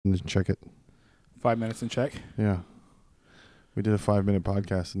and check it. 5 minutes and check. Yeah. We did a 5-minute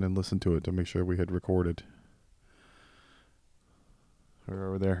podcast and then listened to it to make sure we had recorded. We're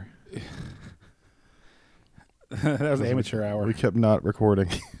over there. That was amateur hour. We kept not recording.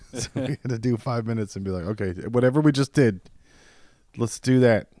 So we had to do 5 minutes and be like, okay, whatever we just did, let's do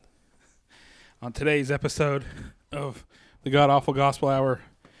that. On today's episode of the God Awful Gospel Hour,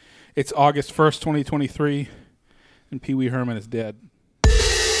 it's August 1st, 2023, and Pee Wee Herman is dead.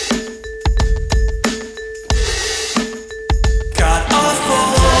 God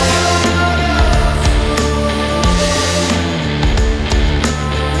Awful.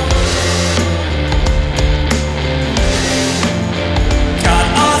 God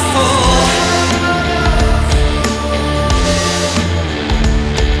Awful.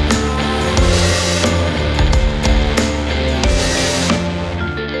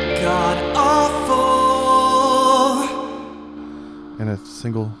 God Awful. And a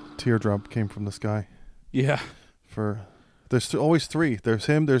single teardrop came from the sky. Yeah. There's always three. There's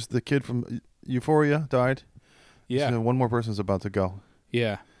him. There's the kid from Euphoria died. Yeah. So one more person's about to go.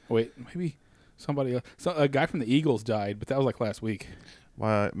 Yeah. Wait, maybe somebody else. A guy from the Eagles died, but that was like last week.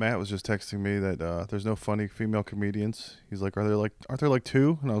 Matt was just texting me that there's no funny female comedians. He's like, aren't there like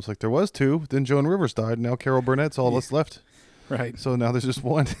two? And I was like, there was two. Then Joan Rivers died. Now Carol Burnett's all that's left. Right. So now there's just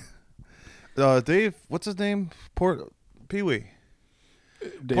one. Dave, what's his name? Pee Wee.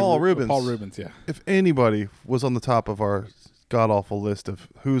 Paul Rubens. Paul Rubens, yeah. If anybody was on the top of our god-awful list of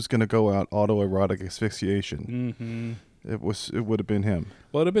who's going to go out autoerotic asphyxiation, it would have been him.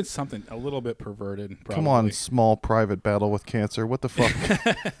 Well, it would have been something a little bit perverted, probably. Come on, small private battle with cancer. What the fuck?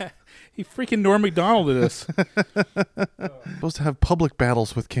 He freaking Norm Macdonald did us. Supposed to have public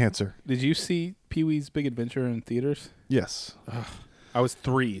battles with cancer. Did you see Pee Wee's Big Adventure in theaters? Yes. I was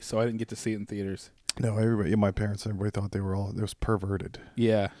 3, so I didn't get to see it in theaters. No, everybody, my parents, everybody thought it was perverted.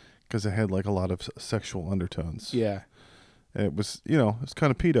 Yeah. Because it had like a lot of sexual undertones. Yeah. And it was, it's kind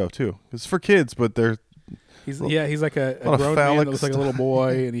of pedo too. It's for kids, but they're... He's like a grown man that looks like a little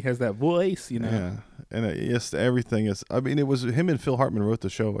boy, and he has that voice, Yeah, and everything is... I mean, it was him and Phil Hartman wrote the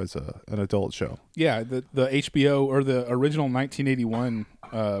show as an adult show. Yeah, the HBO, or the original 1981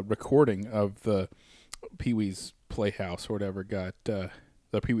 recording of the Pee Wee's Playhouse or whatever got the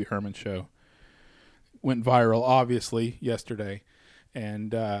Pee Wee Herman show. Went viral, obviously, yesterday,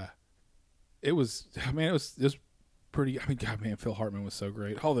 and it was pretty. I mean, God, man, Phil Hartman was so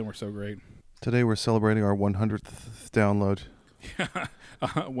great. All of them were so great. Today we're celebrating our 100th download.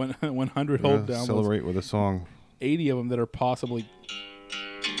 100 whole downloads. Celebrate with a song. 80 of them that are possibly.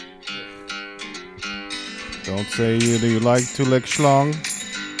 Don't say you like to lick schlong.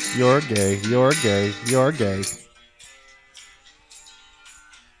 You're gay. You're gay. You're gay.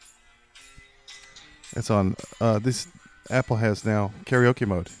 It's on. This Apple has now karaoke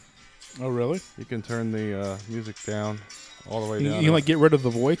mode. Oh, really? You can turn the music down all the way down. You can get rid of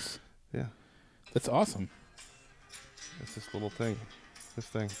the voice? Yeah. That's awesome. It's this little thing. This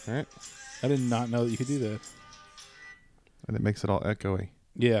thing. All right. I did not know that you could do that. And it makes it all echoey.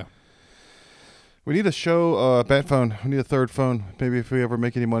 Yeah. We need a show, bat phone. We need a third phone. Maybe if we ever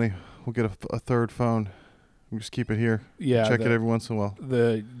make any money, we'll get a third phone. We just keep it here. Yeah. Check it every once in a while.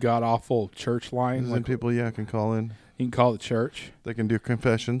 The god-awful church line. Then people, can call in. You can call the church. They can do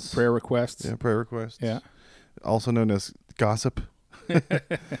confessions. Prayer requests. Yeah, prayer requests. Yeah. Also known as gossip.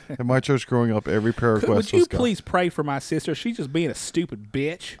 In my church growing up, every prayer request was Would you please pray for my sister? She's just being a stupid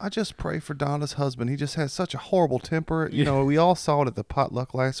bitch. I just pray for Donna's husband. He just has such a horrible temper. We all saw it at the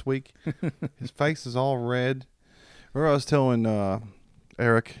potluck last week. His face is all red. Remember I was telling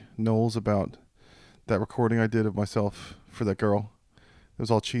Eric Knowles about that recording I did of myself for that girl. It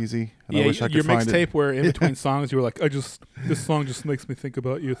was all cheesy. And I wish I could your find mixtape it. where in between songs you were like, this song just makes me think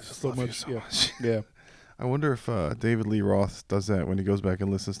about you so much. Yeah. I wonder if David Lee Roth does that when he goes back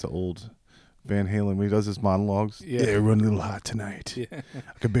and listens to old Van Halen when he does his monologues. Yeah, run a little hot tonight. Yeah.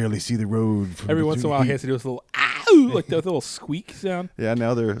 I could barely see the road. Every once in a while he has to do this little ow, like that little squeak sound. Yeah,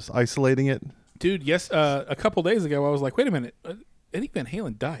 now they're isolating it. Dude, yes, a couple days ago I was like, wait a minute, Eddie Van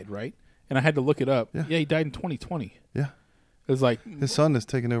Halen died, right? And I had to look it up. Yeah, he died in 2020. Yeah. It was like... His son is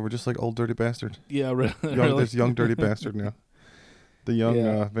taking over just like old dirty bastard. Yeah, really. There's young dirty bastard now. The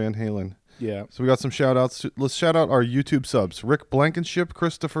young Van Halen. Yeah. So we got some shout-outs. Let's shout out our YouTube subs. Rick Blankenship,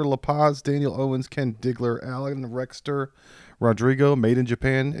 Christopher La Paz, Daniel Owens, Ken Digler, Alan Rexter, Rodrigo, Made in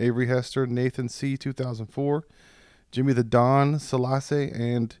Japan, Avery Hester, Nathan C. 2004, Jimmy the Don, Selassie,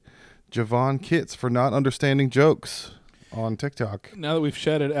 and Javon Kitts for not understanding jokes on TikTok. Now that we've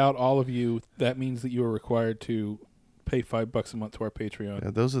shouted out all of you, that means that you are required to pay $5 a month to our Patreon.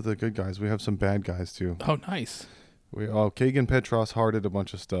 Yeah, those are the good guys. We have some bad guys too. Oh, nice. Kagan Petros hearted a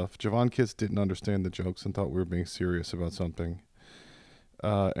bunch of stuff. Javon Kitts didn't understand the jokes and thought we were being serious about something.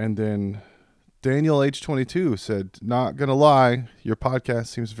 And then Daniel H22 said, "Not gonna lie, your podcast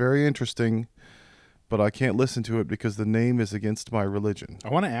seems very interesting, but I can't listen to it because the name is against my religion." I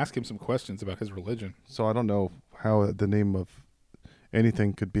want to ask him some questions about his religion. So I don't know how the name of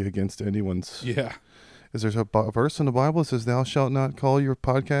anything could be against anyone's. Yeah. Is there a verse in the Bible that says, "Thou shalt not call your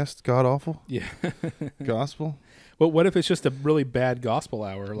podcast god awful"? Yeah. Gospel? But what if it's just a really bad gospel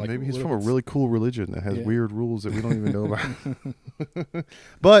hour? Like Maybe he's what from if a it's- really cool religion that has weird rules that we don't even know about.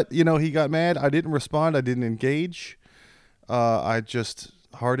 But, he got mad. I didn't respond. I didn't engage. I just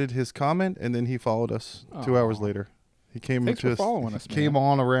hearted his comment, and then he followed us 2 hours later. He came Thanks for following us, came man.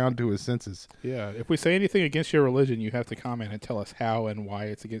 on around to his senses. Yeah. If we say anything against your religion, you have to comment and tell us how and why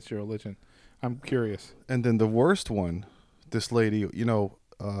it's against your religion. I'm curious. And then the worst one, this lady,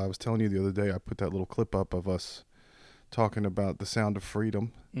 I was telling you the other day, I put that little clip up of us talking about the sound of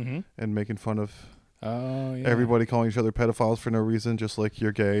freedom and making fun of everybody calling each other pedophiles for no reason, just like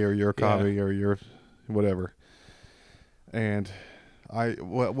you're gay or you're a commie or you're whatever. And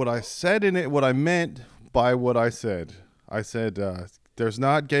what I said in it, what I meant by what I said there's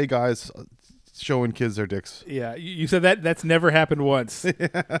not gay guys showing kids their dicks. Yeah, you said that's never happened once.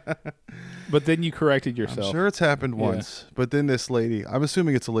 But then you corrected yourself. I'm sure it's happened once. But then this lady, I'm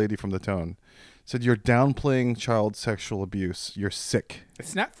assuming it's a lady from the tone, said, "You're downplaying child sexual abuse. You're sick."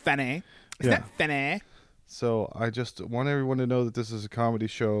 It's not funny. It's Yeah. not funny. So I just want everyone to know that this is a comedy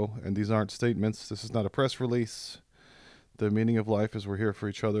show and these aren't statements. This is not a press release. The meaning of life is we're here for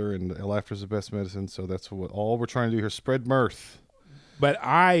each other and laughter is the best medicine. So that's what all we're trying to do here. Spread mirth. But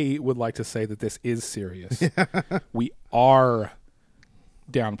I would like to say that this is serious. We are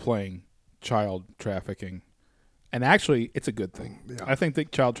downplaying child trafficking. And actually, it's a good thing. Yeah. I think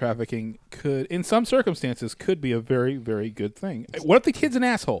that child trafficking could, in some circumstances, could be a very, very good thing. What if the kid's an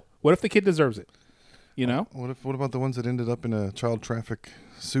asshole? What if the kid deserves it? What about the ones that ended up in a child traffic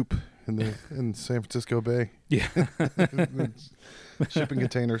soup in San Francisco Bay? Yeah. Shipping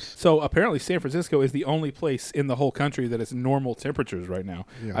containers. So apparently San Francisco is the only place in the whole country that is normal temperatures right now.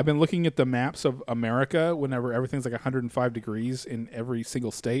 Yeah. I've been looking at the maps of America whenever everything's like 105 degrees in every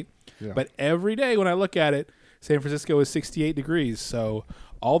single state. Yeah. But every day when I look at it, San Francisco is 68 degrees. So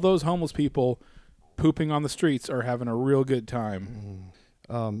all those homeless people pooping on the streets are having a real good time.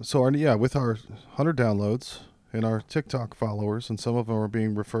 With our 100 downloads and our TikTok followers, and some of them are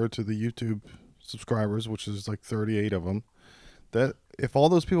being referred to the YouTube subscribers, which is like 38 of them. That if all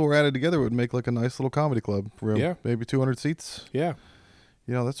those people were added together, it would make like a nice little comedy club room. Yeah. Maybe 200 seats. Yeah.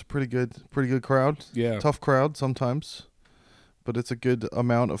 That's a pretty good crowd. Yeah. Tough crowd sometimes, but it's a good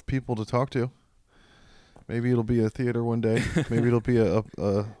amount of people to talk to. Maybe it'll be a theater one day. Maybe it'll be a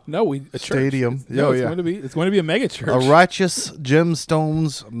stadium. Church. It's going to be a mega church. A righteous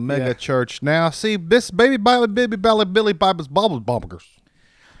gemstones mega church. Now, see, this baby Billy Bible's bobbers.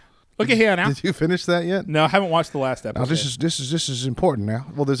 Look at here now. Did you finish that yet? No, I haven't watched the last episode. Now, this is important now.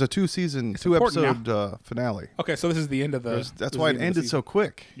 Well, there's a two episode finale. Okay, so this is the end of the. That's why it ended so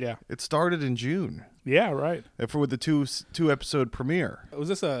quick. Yeah. It started in June. Yeah, right. With the two episode premiere. Was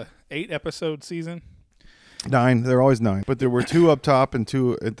this a 8-episode season? 9. They're always 9, but there were 2 up top and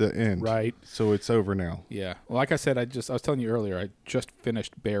 2 at the end. Right. So it's over now. Yeah. Well, like I said, I was telling you earlier, I just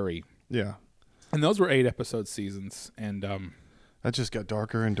finished Barry, Yeah. and those were 8-episode seasons, and That just got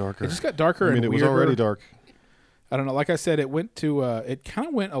darker and darker. it just got darker. I mean, and it was weirder. already dark. I don't know. Like I said, it went to. It kind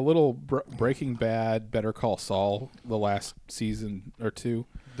of went a little Breaking Bad, Better Call Saul, the last season or 2.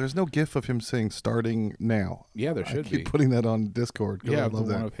 There's no gif of him saying starting now. Yeah, there should I keep be. putting that on Discord. Yeah, I the love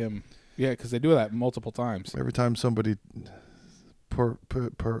one that. of him. Yeah, because they do that multiple times. Every time somebody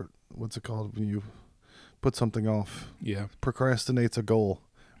what's it called when you put something off? Yeah, Procrastinates a goal.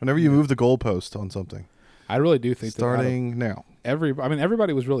 Whenever you move the goalpost on something. I really do think starting now.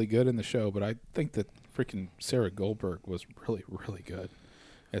 Everybody was really good in the show, but I think that freaking Sarah Goldberg was really, really good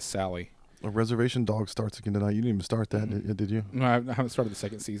as Sally. A Reservation Dog starts again tonight. You didn't even start that, did you? No, I haven't started the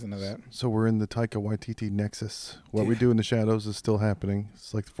second season of that. So we're in the Taika Waititi nexus. What we do in the shadows is still happening.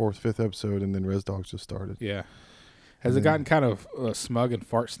 It's like the 4th, 5th episode, and then Res Dogs just started. Yeah. Has it gotten kind of smug and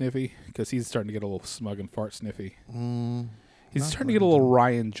fart sniffy? Because he's starting to get a little smug and fart sniffy. He's starting to get a little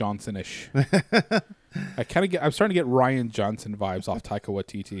Ryan Johnson-ish. I'm starting to get Ryan Johnson vibes off Taika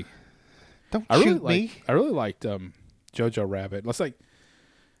Waititi. Don't I shoot me. I really liked Jojo Rabbit. Let's like.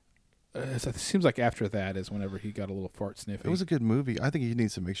 It seems like after that is whenever he got a little fart sniffy. It was a good movie. I think he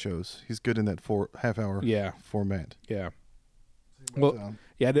needs to make shows. He's good in that half-hour format. Yeah. Well,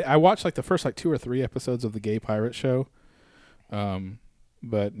 yeah, I watched like the first 2 or 3 episodes of the Gay Pirate Show.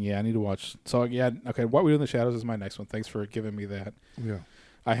 But yeah, I need to watch. So yeah, okay. What We Do in the Shadows is my next one. Thanks for giving me that. Yeah.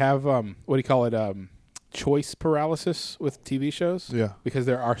 I have what do you call it? Choice paralysis with TV shows. Yeah. Because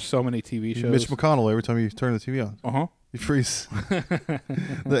there are so many TV shows. Mitch McConnell, every time you turn the TV on, you freeze.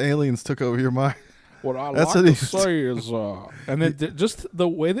 The aliens took over your mind. What I That's like what to say is, and then just the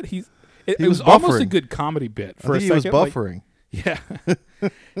way that he was was almost a buffering. good comedy bit for I a think he was second. like- buffering. Yeah.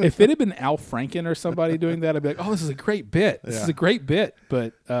 If it had been Al Franken or somebody doing that, I'd be like, oh, this is a great bit. This is a great bit.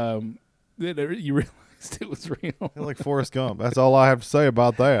 But you realized it was real. Like Forrest Gump. That's all I have to say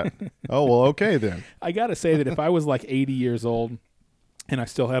about that. Oh, well, okay then. I got to say that if I was like 80 years old and I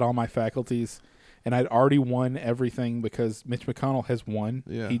still had all my faculties and I'd already won everything because Mitch McConnell has won.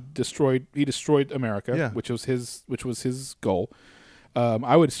 Yeah. He destroyed America, Yeah. which was his goal.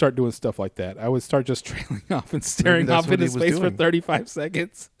 I would start doing stuff like that. I would start just trailing off and staring that's off what into he was space for doing. 35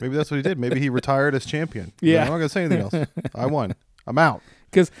 seconds. Maybe that's what he did. Maybe he retired as champion. Yeah. I'm not going to say anything else. I won. I'm out.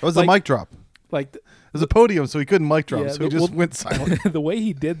 Because It was a mic drop. like It was a podium, so he couldn't mic drop. Yeah, so he just went silent. the way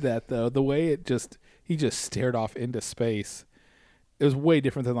he did that, though, the way he just stared off into space. It was way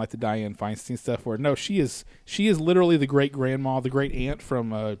different than like the Dianne Feinstein stuff where no, she is literally the great grandma, the great aunt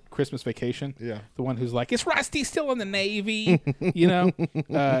from Christmas Vacation. Yeah. The one who's like, is Rusty still in the Navy? You know,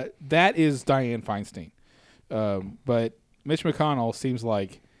 that is Dianne Feinstein. But Mitch McConnell seems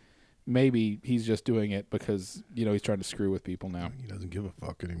like maybe he's just doing it because, he's trying to screw with people now. He doesn't give a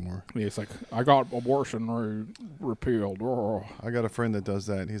fuck anymore. It's like, I got abortion repealed. Oh. I got a friend that does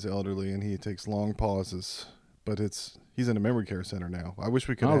that. He's elderly, and he takes long pauses. But he's in a memory care center now. I wish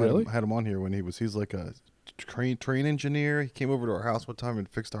we could have really? had him on here when he's like a train engineer. He came over to our house one time and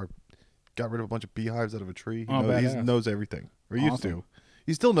got rid of a bunch of beehives out of a tree. He badass. knows everything, or used Awesome. to.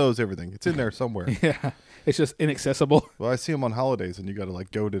 He still knows everything. It's in there somewhere. Yeah, it's just inaccessible. Well, I see him on holidays, and you got to like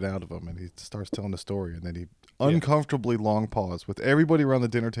goad it out of him, and he starts telling the story, and then he uncomfortably long pause with everybody around the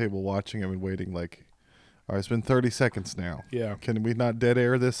dinner table watching him and waiting. Like, all right, it's been 30 seconds now. Yeah. Can we not dead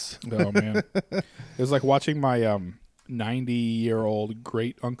air this? Oh man, it was like watching my 90-year-old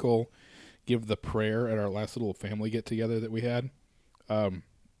great uncle give the prayer at our last little family get together that we had.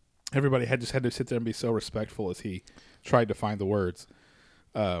 Everybody had to sit there and be so respectful as he tried to find the words.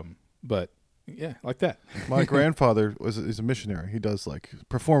 But yeah, like that. My grandfather is a missionary. He does like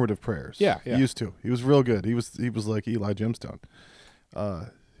performative prayers. Yeah. He used to. He was real good. He was like Eli Gemstone.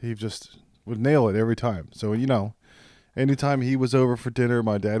 He just would nail it every time. So, anytime he was over for dinner,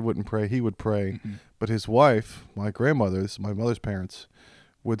 my dad wouldn't pray. He would pray. Mm-hmm. But his wife, my grandmother's, my mother's parents,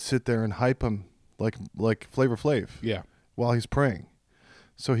 would sit there and hype him like Flavor Flav. Yeah. While he's praying.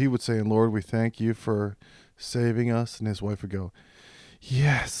 So he would say, and Lord, we thank you for saving us. And his wife would go,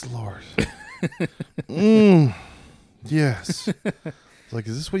 yes, Lord. Yes. It's like,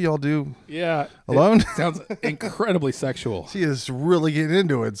 is this what y'all do? Yeah. Alone? It sounds incredibly sexual. She is really getting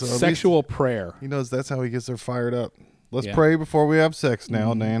into it. So at Sexual least prayer. he knows that's how he gets her fired up. Let's Yeah. pray before we have sex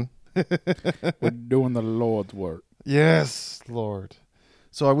now, Nan. We're doing the Lord's work. Yes, Lord.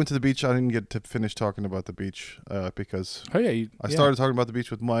 So I went to the beach. I didn't get to finish talking about the beach because Oh yeah. I started talking about the beach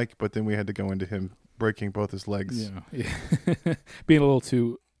with Mike, but then we had to go into him breaking both his legs. Yeah. Being a little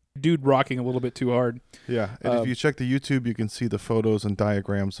too dude rocking a little bit too hard. Yeah, and if you check the YouTube, you can see the photos and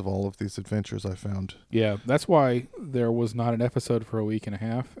diagrams of all of these adventures I found. Yeah, that's why there was not an episode for a week and a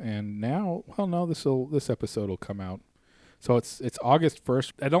half, and now, well, no, this episode will come out. So it's August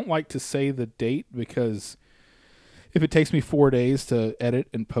 1st. I don't like to say the date because if it takes me 4 days to edit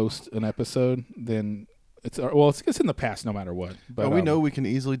and post an episode, then it's in the past no matter what. But we know we can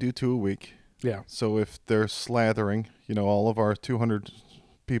easily do 2 a week. Yeah. So if they're slathering, all of our 200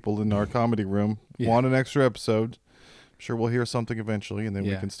 people in our comedy room want an extra episode, I'm sure we'll hear something eventually, and then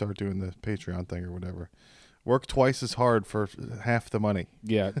we can start doing the Patreon thing or whatever. Work twice as hard for half the money.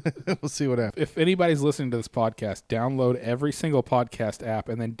 Yeah. We'll see what happens. If anybody's listening to this podcast, download every single podcast app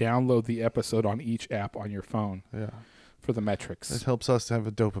and then download the episode on each app on your phone. Yeah. For the metrics. It helps us to have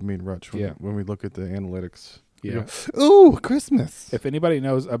a dopamine rush when we look at the analytics. Yeah. Ooh, Christmas. If anybody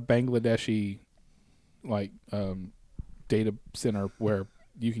knows a Bangladeshi data center where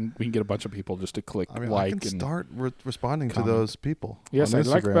we can get a bunch of people just to click I like can and start responding comment. to those people. Yes, on I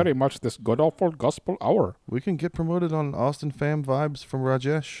like Instagram. very much this good awful gospel hour. We can get promoted on Austin Fam Vibes from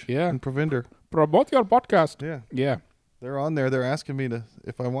Rajesh and Pravinder. Promote your podcast. Yeah. Yeah. They're on there. They're asking me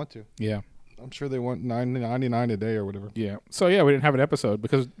if I want to. Yeah. I'm sure they want $9.99 a day or whatever. Yeah. So yeah, we didn't have an episode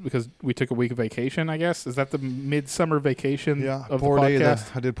because we took a week of vacation, I guess. Is that the midsummer vacation of the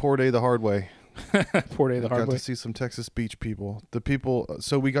podcast? I did Poor Day the hard way. Poor Day the hard got way. to see some Texas beach people.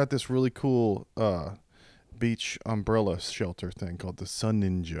 So we got this really cool beach umbrella shelter thing called the Sun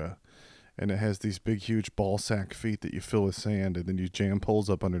Ninja. and it has these big, huge ball sack feet that you fill with sand, and then you jam poles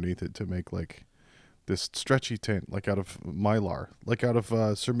up underneath it to make like this stretchy tent, like out of Mylar, like out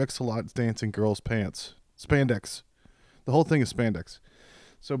of Sir Mix-a-Lot's Dancing Girls pants, spandex. The whole thing is spandex.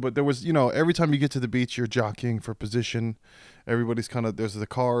 So, but there was, every time you get to the beach, you're jockeying for position. Everybody's there's the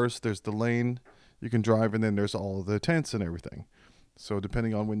cars, there's the lane you can drive, and then there's all the tents and everything. So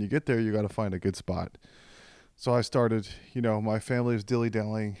depending on when you get there, you got to find a good spot. So I started, my family was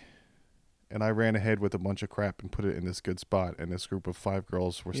dilly-dallying, and I ran ahead with a bunch of crap and put it in this good spot. And this group of 5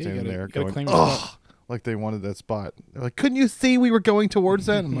 girls were standing there going, ugh, like they wanted that spot. They're like, couldn't you see we were going towards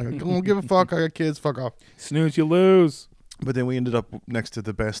that? I'm like, I don't give a fuck. I got kids. Fuck off. Snooze, you lose. But then we ended up next to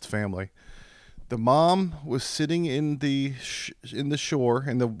the best family. The mom was sitting in the shore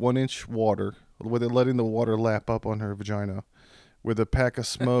in the 1-inch water, with it letting the water lap up on her vagina, with a pack of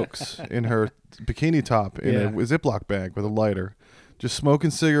smokes in her bikini top in a Ziploc bag with a lighter, just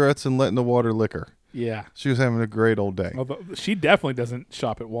smoking cigarettes and letting the water lick her. Yeah. She was having a great old day. Although she definitely doesn't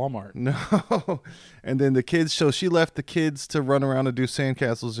shop at Walmart. No. And then the kids, so she left the kids to run around and do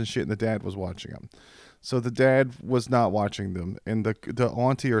sandcastles and shit, and the dad was watching them. So the dad was not watching them, and the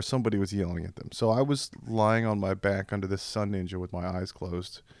auntie or somebody was yelling at them. So I was lying on my back under this sun ninja with my eyes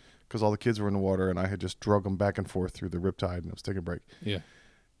closed because all the kids were in the water, and I had just drug them back and forth through the riptide, and I was taking a break. Yeah.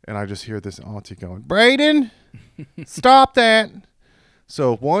 And I just hear this auntie going, Braden, stop that.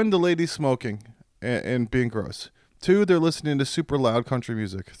 So 1, the lady's smoking and being gross. 2, they're listening to super loud country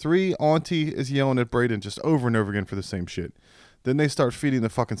music. 3, auntie is yelling at Braden just over and over again for the same shit. Then they start feeding the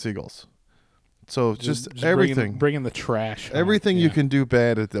fucking seagulls. So just everything. Bringing the trash home. Everything you can do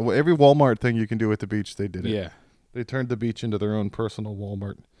bad at every Walmart thing you can do at the beach, they did it. Yeah. They turned the beach into their own personal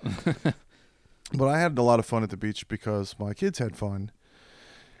Walmart. But I had a lot of fun at the beach because my kids had fun.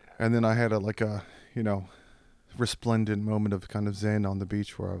 And then I had a resplendent moment of kind of zen on the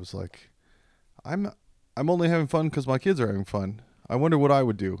beach where I was like, I'm only having fun because my kids are having fun. I wonder what I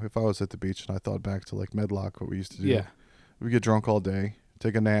would do if I was at the beach. And I thought back to like Medlock, what we used to do. Yeah. We get drunk all day,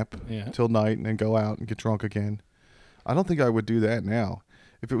 take a nap till night, and then go out and get drunk again. I don't think I would do that now.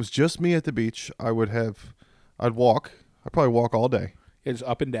 If it was just me at the beach, I'd walk. I'd probably walk all day. It's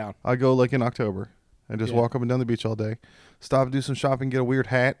up and down. I'd go like in October and just walk up and down the beach all day. Stop and do some shopping, get a weird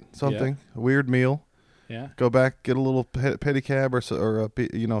hat, something, a weird meal. Yeah. Go back, get a little pedicab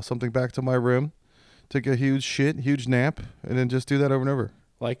or something back to my room. Take a huge nap, and then just do that over and over.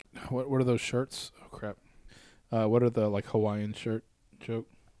 Like, what are those shirts? Oh, crap. What are the, like, Hawaiian shirt joke?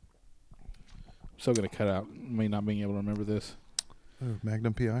 I'm still going to cut out me not being able to remember this. Oh,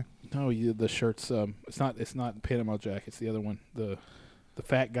 Magnum PI? No, the shirts, it's not Panama Jack, it's the other one. The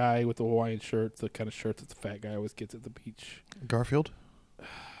fat guy with the Hawaiian shirt, the kind of shirt that the fat guy always gets at the beach. Garfield?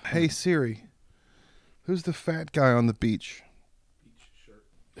 Hey, Siri. Who's the fat guy on the beach? Beach shirt.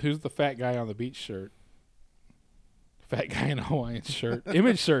 Who's the fat guy on the beach shirt? Fat guy in a Hawaiian shirt.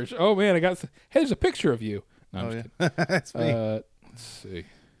 Image search. Oh, man, hey, there's a picture of you. No, I'm just kidding. That's me. Let's see.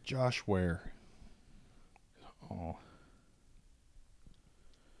 Josh Ware. Oh.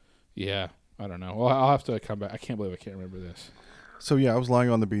 Yeah, I don't know. Well, I'll have to come back. I can't believe I can't remember this. So, yeah, I was lying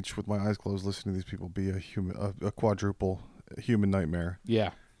on the beach with my eyes closed listening to these people be a quadruple human nightmare.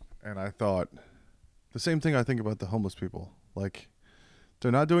 Yeah. And I thought, the same thing I think about the homeless people. Like,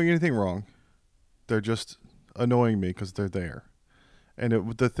 they're not doing anything wrong. They're just annoying me because they're there.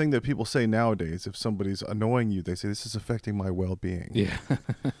 And the thing that people say nowadays, if somebody's annoying you, they say, this is affecting my well-being. Yeah.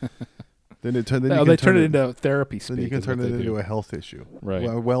 Then they turn it into therapy speak. Then you can turn it into a health issue. Right.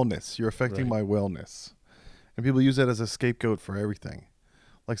 Wellness. You're affecting my wellness. And people use that as a scapegoat for everything.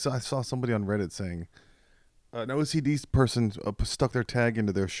 Like, so I saw somebody on Reddit saying, an OCD person stuck their tag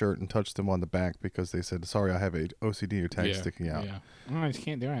into their shirt and touched them on the back because they said, sorry, I have a OCD, your tag's sticking out. Yeah. Oh, I just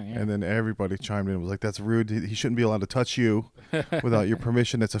can't do it. Yeah. And then everybody chimed in and was like, that's rude. He shouldn't be allowed to touch you without your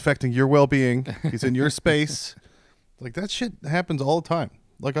permission. It's affecting your well-being. He's in your space. Like, that shit happens all the time.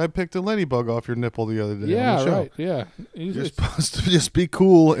 Like, I picked a ladybug off your nipple the other day. Yeah, on the show. right. Yeah. You're supposed to just be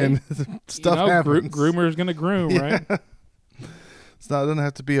cool and stuff happens. Groomer's going to groom, right? It doesn't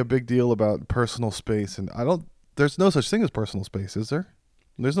have to be a big deal about personal space. And there's no such thing as personal space, is there?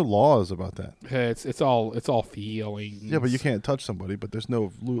 There's no laws about that. It's all feelings. Yeah, but you can't touch somebody, but there's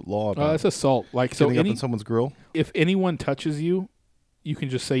no law about it's assault. Like, getting up in someone's grill. If anyone touches you, you can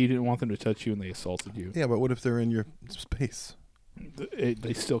just say you didn't want them to touch you and they assaulted you. Yeah, but what if they're in your space?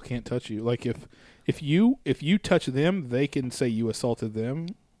 They still can't touch you. Like, if you touch them, they can say you assaulted them,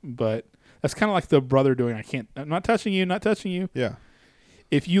 but that's kind of like the brother doing, I'm not touching you. Yeah.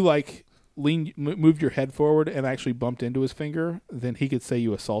 If you moved your head forward and actually bumped into his finger, then he could say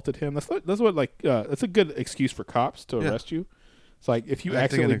you assaulted him. That's what that's a good excuse for cops to arrest you. It's like if you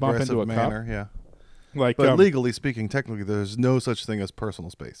Acting in accidentally an bump into a aggressive manner, yeah. cop, like, But legally speaking, technically, there's no such thing as personal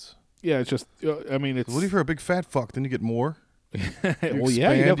space. yeah, it's just, I mean, it's. What if you're a big fat fuck? Then you get more. Well, yeah, you expand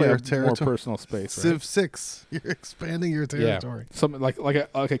definitely your have more territory. personal space, right? Civ 6. You're expanding your territory. Yeah, something like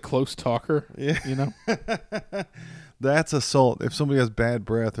a close talker. Yeah. You know. That's assault. If somebody has bad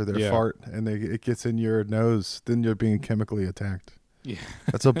breath or their Yeah. fart and it gets in your nose, then you're being chemically attacked. Yeah.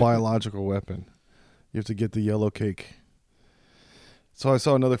 That's a biological weapon. You have to get the yellow cake. So I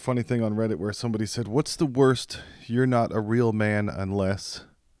saw another funny thing on Reddit where somebody said, "What's the worst you're not a real man unless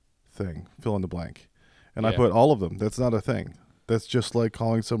thing?" Fill in the blank. And I Yeah. put all of them. That's not a thing. That's just like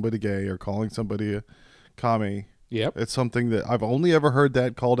calling somebody gay or calling somebody a commie. Yep. It's something that I've only ever heard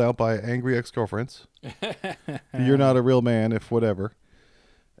that called out by angry ex-girlfriends. You're not a real man if whatever.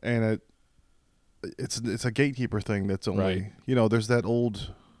 And it's a gatekeeper thing that's only, Right. you know, there's that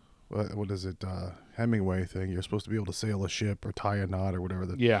old, what is it, Hemingway thing. You're supposed to be able to sail a ship or tie a knot or whatever.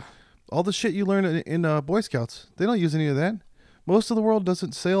 Yeah. All the shit you learn in Boy Scouts, they don't use any of that. Most of the world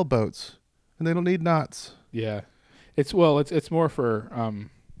doesn't sail boats, and they don't need knots. Yeah. It's more for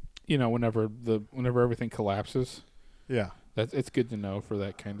you know, whenever everything collapses. Yeah. It's good to know for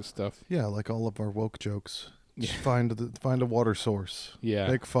that kind of stuff. Yeah, like all of our woke jokes. Just Yeah. find a water source. Yeah.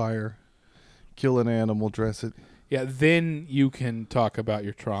 Make fire. Kill an animal, dress it. Yeah, then you can talk about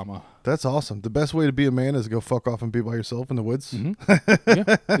your trauma. That's awesome. The best way to be a man is to go fuck off and be by yourself in the woods.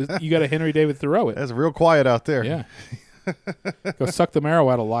 Yeah. You got a Henry David Thoreau it. That's real quiet out there. Yeah. Go suck the marrow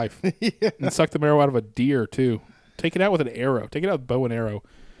out of life. Yeah. And suck the marrow out of a deer too. Take it out with an arrow. Take it out with bow and arrow.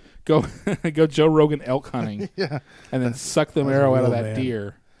 Go Joe Rogan elk hunting. Yeah. And then suck the That's marrow out of real, that man.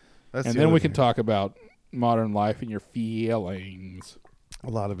 deer. That's And the then other we can thing. talk about modern life and your feelings. A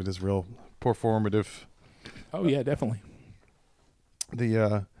lot of it is real performative. Oh yeah, definitely.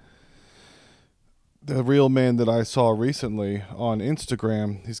 The real man that I saw recently on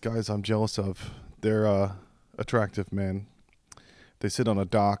Instagram, these guys I'm jealous of, they're attractive men. They sit on a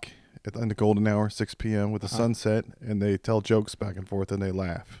dock in the golden hour, 6 p.m. with the sunset, and they tell jokes back and forth and they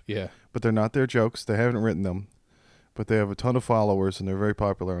laugh. Yeah. But they're not their jokes. They haven't written them. But they have a ton of followers, and they're very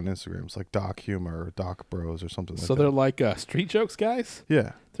popular on Instagram. It's like Doc Humor or Doc Bros or something like So that. they're like street jokes guys?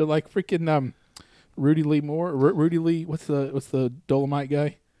 Yeah. They're like freaking Rudy Lee Moore. Rudy Lee, what's the Dolomite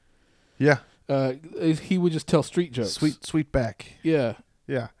guy? Yeah. He would just tell street jokes. Sweet back. Yeah.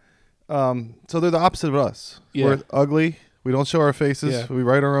 Yeah. So they're the opposite of us. Yeah. We're ugly. We don't show our faces. Yeah. We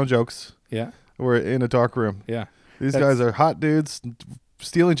write our own jokes. Yeah. We're in a dark room. Yeah. These That's- guys are hot dudes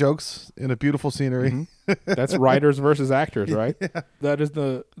stealing jokes in a beautiful scenery. Mhm. That's writers versus actors, right? Yeah. That is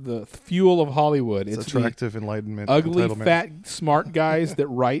the fuel of Hollywood. It's It's attractive enlightenment. the ugly, entitlement. fat, smart guys that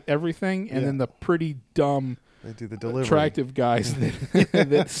write everything, and Yeah. then the pretty dumb, They do the delivery. attractive guys that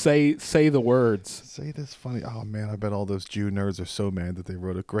that say the words. Say this funny. Oh man, I bet all those Jew nerds are so mad that they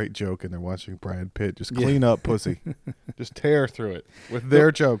wrote a great joke and they're watching Brad Pitt just clean up pussy, just tear through it with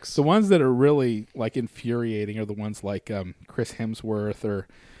their jokes. The ones that are really like infuriating are the ones like Chris Hemsworth or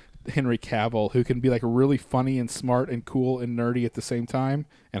Henry Cavill, who can be like really funny and smart and cool and nerdy at the same time,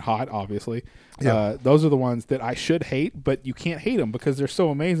 and hot, obviously. Yeah. Those are the ones that I should hate, but you can't hate them because they're so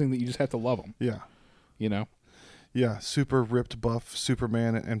amazing that you just have to love them. Yeah, You know? yeah. Super ripped, buff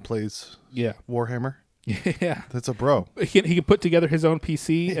Superman and plays Yeah. Warhammer. Yeah. That's a bro. He can put together his own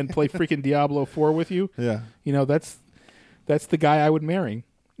PC and play freaking Diablo 4 with you. Yeah. You know, that's the guy I would marry.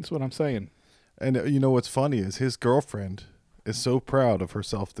 That's what I'm saying. And you know what's funny is his girlfriend is so proud of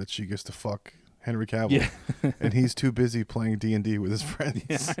herself that she gets to fuck Henry Cavill. Yeah. And he's too busy playing D&D with his friends.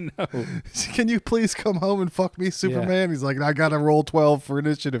 Yeah, I know. Can you please come home and fuck me, Superman? He's like, I got to roll 12 for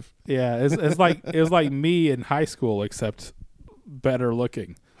initiative. Yeah, it's like it was like me in high school, except better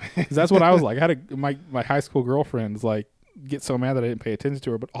looking. 'Cause that's what I was like. I had my high school girlfriend's like get so mad that I didn't pay attention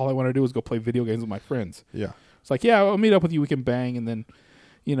to her, but all I wanted to do was go play video games with my friends. Yeah. It's like, yeah, I'll meet up with you. We can bang, and then,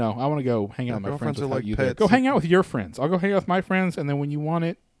 you know, I want to go hang out with my friends. Girlfriends are without like you there. pets. Go hang out with your friends. I'll go hang out with my friends, and then when you want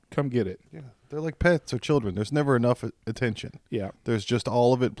it, come get it. Yeah. They're like pets or children. There's never enough attention. Yeah. There's just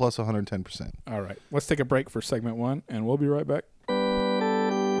all of it plus 110%. All right. Let's take a break for segment 1, and we'll be right back.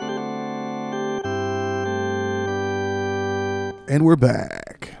 And we're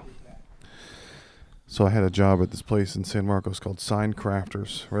back. So I had a job at this place in San Marcos called Sign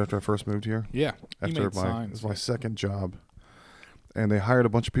Crafters right after I first moved here. Yeah. You After made it signs. was my second job. And they hired a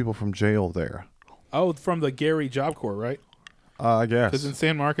bunch of people from jail there. Oh, from the Gary Job Corps, right? I guess. Because in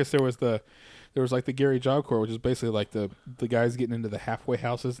San Marcos there was like the Gary Job Corps, which is basically like the guys getting into the halfway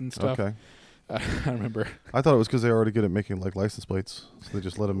houses and stuff. Okay. I remember. I thought it was because they were already good at making like license plates. So they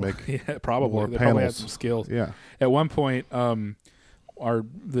just let them make Yeah, probably. more They probably had panels. some skills. Yeah. At one point,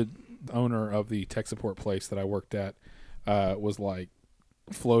 the owner of the tech support place that I worked at, was like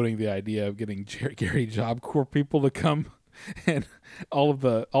floating the idea of getting Gary Job Corps people to come, and all of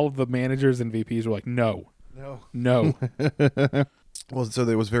the managers and VPs were like, no. Well, so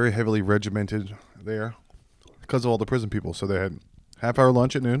it was very heavily regimented there because of all the prison people. So they had half-hour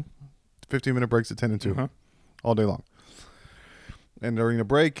lunch at noon, 15-minute breaks at 10 and 2, all day long. And during the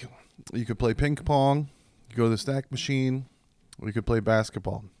break, you could play ping pong, you go to the snack machine, or you could play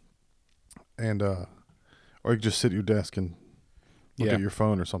basketball. And or you could just sit at your desk and look at your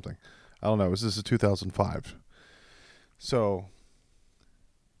phone or something. I don't know. This is 2005. So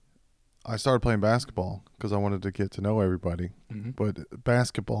I started playing basketball because I wanted to get to know everybody. Mm-hmm. But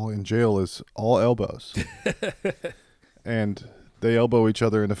basketball in jail is all elbows. And they elbow each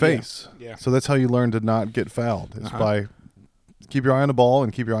other in the face. Yeah. So that's how you learn to not get fouled. Is by keep your eye on the ball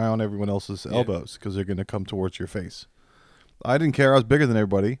and keep your eye on everyone else's elbows because they're going to come towards your face. I didn't care. I was bigger than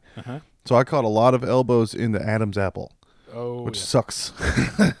everybody. So I caught a lot of elbows in the Adam's apple, which sucks.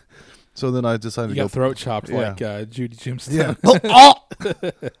 So then I decided to go throat chopped like Judy Jimstone. Yeah. Oh!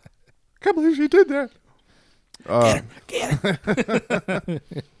 Can't believe she did that. Get him.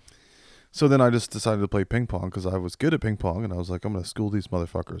 So then I just decided to play ping pong because I was good at ping pong, and I was like, I'm going to school these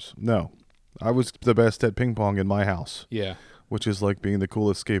motherfuckers. No. I was the best at ping pong in my house. Yeah. Which is like being the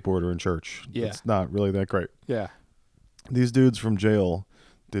coolest skateboarder in church. Yeah. It's not really that great. Yeah. These dudes from jail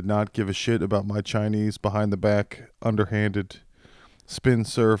did not give a shit about my Chinese behind the back, underhanded, spin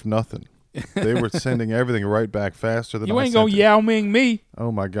serve, nothing. They were sending everything right back faster than I sent it. You ain't gonna Yao Ming me.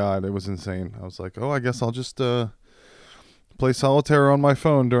 Oh my God, it was insane. I was like, I guess I'll just play solitaire on my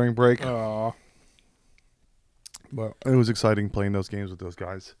phone during break. Aww. But it was exciting playing those games with those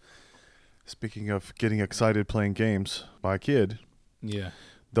guys. Speaking of getting excited playing games, my kid,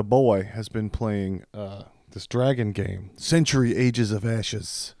 the boy, has been playing this dragon game, Century Ages of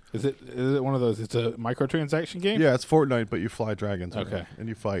Ashes. Is it one of those? It's a microtransaction game? Yeah, it's Fortnite, but you fly dragons. Okay. And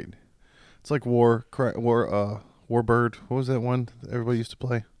you fight. It's like Warbird. What was that one that everybody used to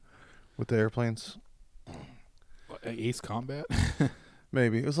play with the airplanes? Ace Combat?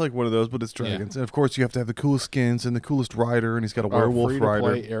 Maybe. It was like one of those, but it's dragons. And, of course, you have to have the coolest skins and the coolest rider, and he's got a werewolf rider.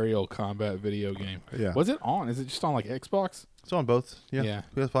 Free-to-play aerial combat video game. Yeah. Was it on? Is it just on, like, Xbox? It's on both. Yeah.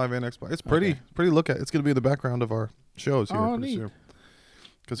 PS5 and Xbox. It's pretty look at. It's going to be in the background of our shows here. Oh, neat.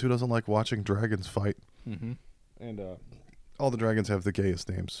 Because who doesn't like watching dragons fight? Mm-hmm. And all the dragons have the gayest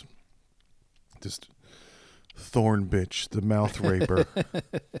names. Just Thorn Bitch, the Mouth Raper,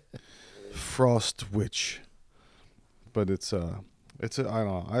 Frost Witch. But I don't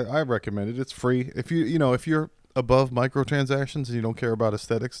know. I recommend it. It's free. If you're above microtransactions and you don't care about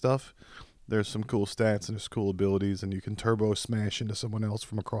aesthetic stuff, there's some cool stats and there's cool abilities, and you can turbo smash into someone else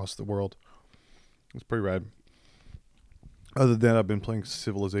from across the world. It's pretty rad. Other than that, I've been playing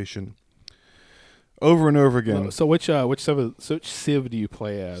Civilization over and over again. So which Civ do you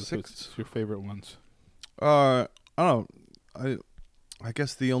play as? What's your favorite ones? I don't know. I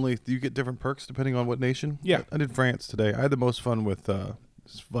guess you get different perks depending on what nation. Yeah. I did France today. I had the most fun with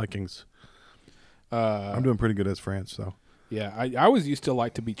Vikings. I'm doing pretty good as France, though. Yeah, I always used to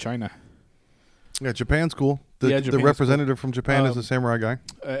like to beat China. Yeah, Japan's cool. The representative from Japan is a samurai guy.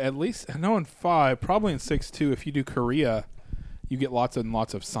 At least, in 5, probably in 6 too. If you do Korea, you get lots and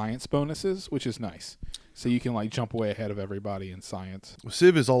lots of science bonuses, which is nice. So you can like jump way ahead of everybody in science.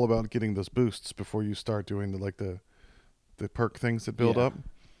 Civ is all about getting those boosts before you start doing the perk things that build up,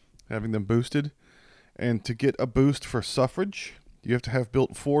 having them boosted. And to get a boost for suffrage, you have to have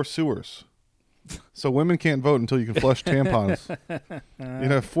built 4 sewers. So women can't vote until you can flush tampons. You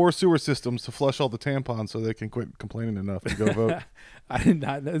have 4 sewer systems to flush all the tampons so they can quit complaining enough to go vote. I did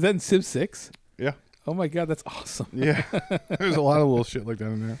not know. Is that in Civ 6? Yeah. Oh my God, that's awesome. Yeah. There's a lot of little shit like that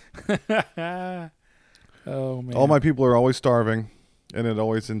in there. Oh man. All my people are always starving, and it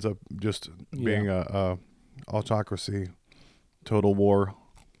always ends up just being a autocracy, total war,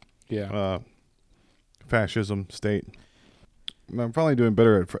 fascism state. I'm probably doing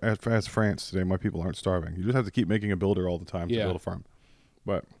better as France today. My people aren't starving. You just have to keep making a builder all the time to build a farm.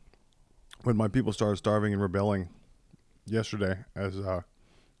 But when my people started starving and rebelling yesterday as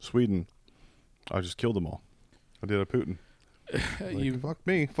Sweden, I just killed them all. I did a Putin. You fuck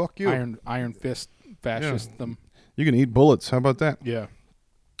me, fuck you. Iron fist fascist them. You can eat bullets. How about that? Yeah.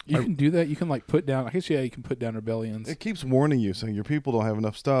 You can do that. You can like put down. I guess you can put down rebellions. It keeps warning you, saying your people don't have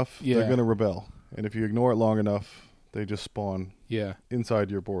enough stuff. Yeah. They're gonna rebel, and if you ignore it long enough, they just spawn. Yeah.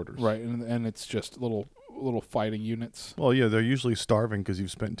 Inside your borders. Right, and it's just little fighting units. Well, yeah, they're usually starving because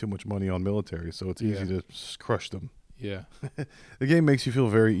you've spent too much money on military, so it's easy to crush them. Yeah. The game makes you feel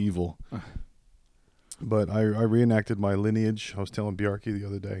very evil. But I reenacted my lineage. I was telling Bjarke the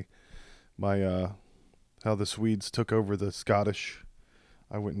other day. My how the Swedes took over the Scottish.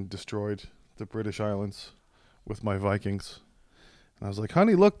 I went and destroyed the British Islands with my Vikings. And I was like,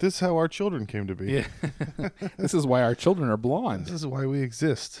 honey, look, this is how our children came to be. Yeah. This is why our children are blonde. This is why we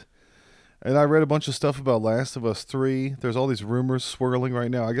exist. And I read a bunch of stuff about Last of Us 3. There's all these rumors swirling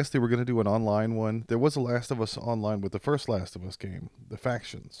right now. I guess they were going to do an online one. There was a Last of Us online with the first Last of Us game, The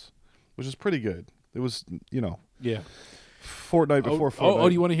Factions, which is pretty good. It was, Yeah. Fortnite before Fortnite. Oh,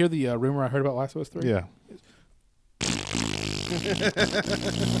 do you want to hear the rumor I heard about Last of Us 3? Yeah.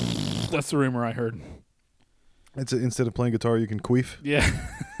 That's the rumor I heard. Instead of playing guitar, you can queef. Yeah.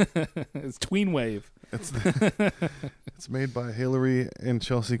 It's Tween Wave. It's made by Hillary and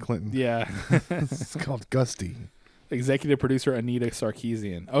Chelsea Clinton. Yeah. It's called Gusty. Executive producer Anita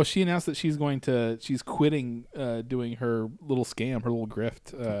Sarkeesian. Oh, she announced that she's quitting doing her little scam, her little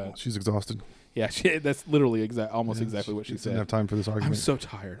grift. She's exhausted. Yeah, that's literally exactly what she Didn't said. have time for this argument. I'm so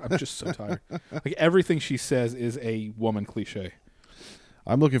tired. I'm just so tired. Like everything she says is a woman cliche.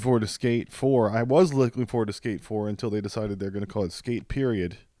 I'm looking forward to Skate 4. I was looking forward to Skate 4 until they decided they're going to call it Skate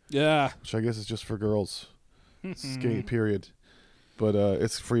Period. Yeah. Which I guess is just for girls. Skate Period. But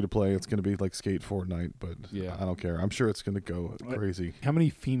it's free to play. It's going to be like Skate Fortnite, but yeah. I don't care. I'm sure it's going to go crazy. How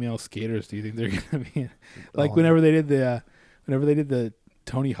many female skaters do you think they're going to be in? Like whenever they did the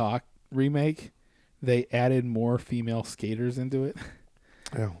Tony Hawk remake, they added more female skaters into it.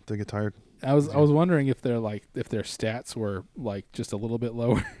 Yeah, they get tired. I was wondering if their stats were like just a little bit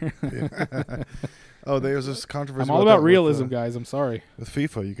lower. Yeah. Oh, there's this controversy. I'm all about realism, guys. I'm sorry. With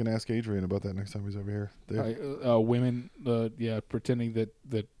FIFA, you can ask Adrian about that next time he's over here. Women, pretending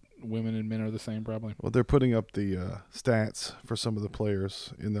that women and men are the same, probably. Well, they're putting up the stats for some of the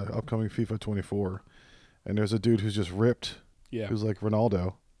players in the upcoming FIFA 24, and there's a dude who's just ripped, who's like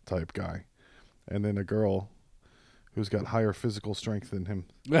Ronaldo type guy, and then a girl who's got higher physical strength than him.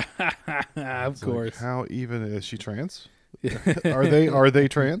 Of course. Like, how even is she trans? Are they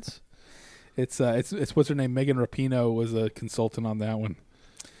trans? It's what's her name? Megan Rapinoe was a consultant on that one.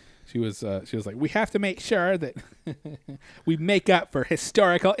 She was like, we have to make sure that we make up for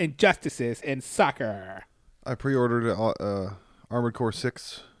historical injustices in soccer. I pre-ordered Armored Core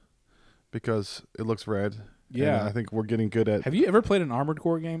 6 because it looks rad. Yeah, and I think we're getting good at. Have you ever played an Armored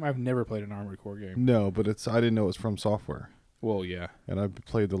Core game? I've never played an Armored Core game. No, but I didn't know it was From Software. Well, yeah. And I've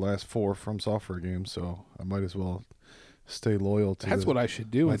played the last 4 From Software games, so I might as well stay loyal to. That's what I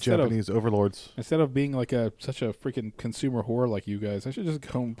should do. My Japanese overlords. Instead of being like such a freaking consumer whore like you guys, I should just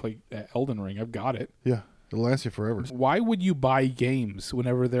go and play Elden Ring. I've got it. Yeah, it'll last you forever. Why would you buy games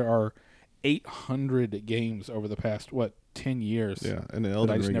whenever there are 800 games over the past 10 years? Yeah, and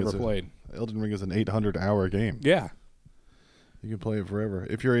Elden Ring never played. Elden Ring is an 800-hour game. Yeah. You can play it forever.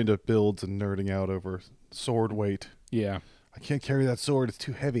 If you're into builds and nerding out over sword weight. Yeah. I can't carry that sword. It's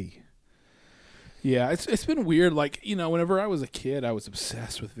too heavy. Yeah, it's been weird. Like, whenever I was a kid, I was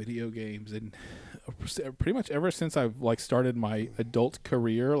obsessed with video games. And pretty much ever since I've, started my adult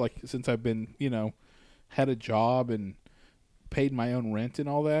career, since I've been, had a job and paid my own rent and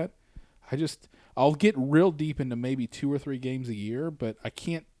all that, I'll get real deep into maybe 2 or 3 games a year, but I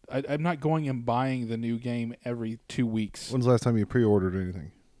can't. I'm not going and buying the new game every 2 weeks. When's the last time you pre-ordered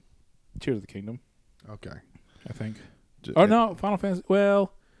anything? Tears of the Kingdom. Okay. I think. No, Final Fantasy.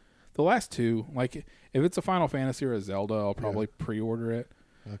 Well, the last 2, if it's a Final Fantasy or a Zelda, I'll probably pre-order it.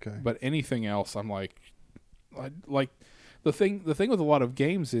 Okay. But anything else, I'm like the thing with a lot of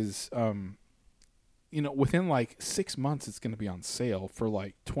games is, within 6 months, it's going to be on sale for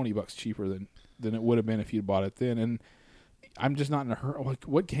 $20 cheaper than it would have been if you'd bought it then. And I'm just not in a hurry.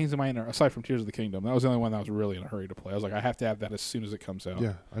 What games am I in aside from Tears of the Kingdom? That was the only one that I was really in a hurry to play. I was like, I have to have that as soon as it comes out.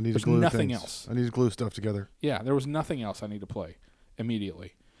 Yeah, I need There's to glue nothing things. else. I need to glue stuff together. Yeah, there was nothing else I need to play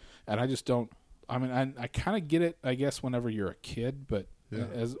immediately, and I just don't. I mean, I kind of get it, I guess, whenever you're a kid, but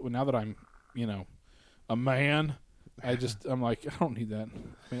now that I'm, a man, I'm like, I don't need that.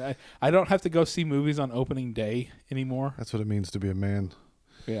 I mean, I don't have to go see movies on opening day anymore. That's what it means to be a man.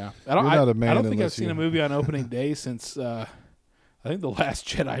 Yeah, You're not a man I don't think I've unless seen a movie on opening day since. I think The Last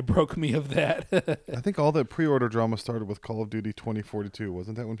Jedi broke me of that. I think all that pre-order drama started with Call of Duty 2042.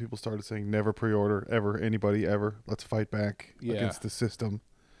 Wasn't that when people started saying never pre-order, ever, anybody, ever? Let's fight back against the system.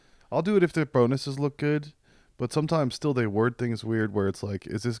 I'll do it if the bonuses look good, but sometimes still they word things weird where it's like,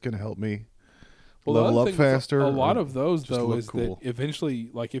 is this going to help me level up faster? A lot of those, though, is cool. that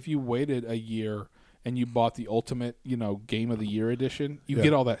eventually, if you waited a year and you bought the ultimate, Game of the Year edition, you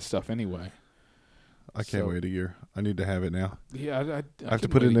get all that stuff anyway. I can't wait a year. I need to have it now. Yeah, I have to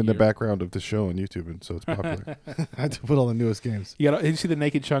put it in the background of the show on YouTube, and so it's popular. I have to put all the newest games. Did you see the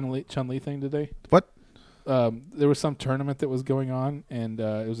naked Chun-Li thing today? What? there was some tournament that was going on, and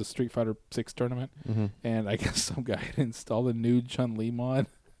it was a Street Fighter 6 tournament, and I guess some guy had installed a nude Chun-Li mod.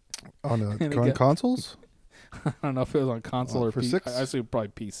 On the consoles? I don't know if it was on console or for PC. 6? I assume probably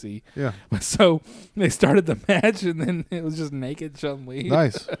PC. Yeah. So they started the match, and then it was just naked Chun-Li.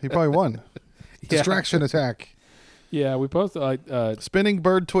 Nice. He probably won. Yeah. Distraction attack. Yeah, we posted Spinning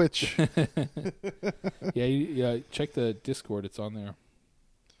bird twitch. yeah, check the Discord. It's on there.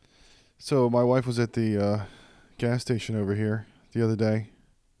 So my wife was at the gas station over here the other day,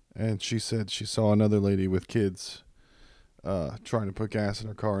 and she said she saw another lady with kids trying to put gas in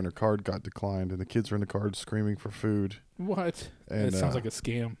her car, and her card got declined, and the kids were in the car screaming for food. What? And it sounds like a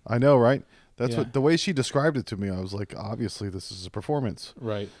scam. I know, right? That's Yeah. what the way she described it to me. I was like, obviously this is a performance.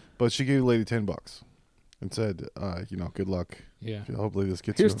 Right. But she gave the lady $10 and said, good luck. Yeah. Hopefully this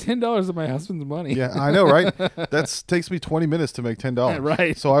gets Here's you. $10 of my husband's money. Yeah, I know, right? That takes me 20 minutes to make $10.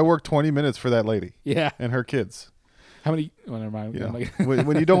 Right. So I worked 20 minutes for that lady Yeah. and her kids. How many? Well, never mind. You know, I'm like-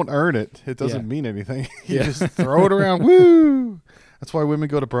 when you don't earn it, it doesn't Yeah. mean anything. You Yeah. just throw it around. Woo! That's why women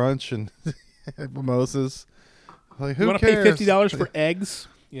go to brunch and mimosas. Like, who you want to cares? pay $50 for eggs?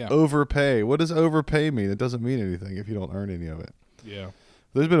 Yeah. Overpay. What does overpay mean? It doesn't mean anything if you don't earn any of it. Yeah.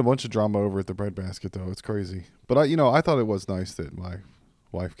 There's been a bunch of drama over at the breadbasket, though. It's crazy. But I thought it was nice that my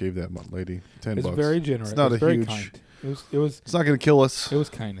wife gave that lady $10. It's very generous. It's not it was a very huge. kind. It was. It's not going to kill us. It was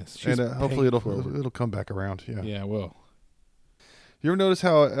kindness. She's And hopefully paying forward. it'll come back around. Yeah. Yeah. Well. You ever notice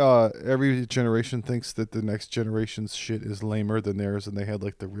how every generation thinks that the next generation's shit is lamer than theirs, and they had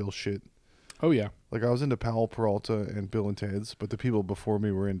like the real shit? Oh yeah. Like I was into Powell Peralta and Bill and Ted's, but the people before me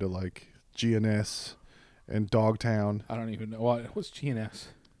were into like GNS and Dogtown, I don't even know what's GNS.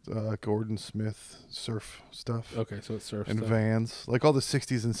 Gordon Smith surf stuff, Okay, so it's surf and stuff. Vans, like all the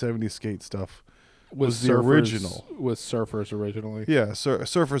 60s and 70s skate stuff. was the surfers- original. Was surfers originally? Yeah,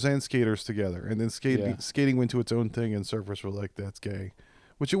 surfers and skaters together, and then Yeah. skating went to its own thing, and surfers were like, "That's gay,"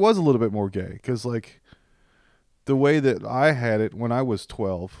 which it was a little bit more gay because like the way that I had it when I was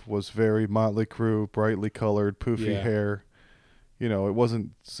 12 was very Motley Crue, brightly colored, poofy Yeah. hair. You know, it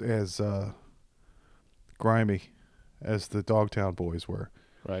wasn't as grimy as the Dogtown boys were.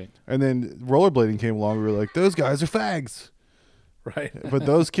 Right. And then rollerblading came along. We were like, "Those guys are fags." Right. But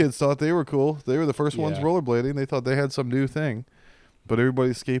those kids thought they were cool. They were the first ones Yeah. rollerblading. They thought they had some new thing. But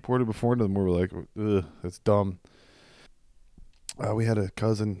everybody skateboarded before them. We were like, ugh, that's dumb. We had a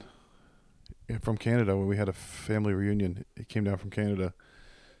cousin from Canada when we had a family reunion. He came down from Canada.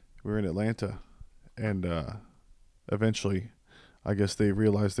 We were in Atlanta. And eventually, I guess they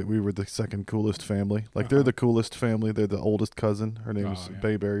realized that we were the second coolest family. Like, they're the coolest family. They're the oldest cousin. Her name is yeah.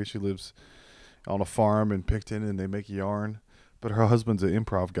 Bayberry. She lives on a farm in Picton, and they make yarn. But her husband's an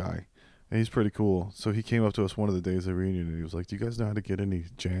improv guy, and he's pretty cool. So he came up to us one of the days of the reunion, and he was like, "Do you guys know how to get any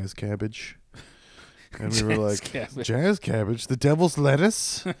jazz cabbage?" And we were like, cabbage. "Jazz cabbage? The devil's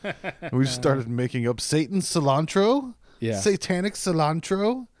lettuce?" And we just started making up Satan's cilantro, Yeah. satanic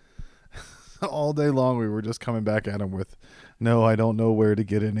cilantro. All day long, we were just coming back at him with, "No, I don't know where to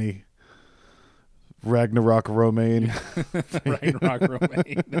get any Ragnarok romaine." Ragnarok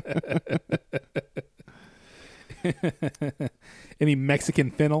romaine. Any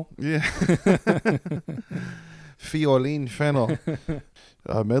Mexican fennel? Yeah. Fiolin fennel.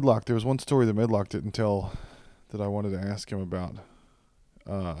 Medlock, there was one story that Medlock didn't tell that I wanted to ask him about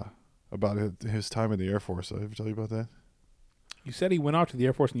his time in the Air Force. Did I ever tell you about that? You said he went off to the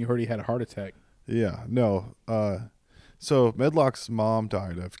Air Force and you heard he had a heart attack. Yeah, no. So Medlock's mom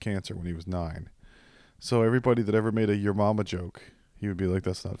died of cancer when he was 9. So everybody that ever made a your mama joke, he would be like,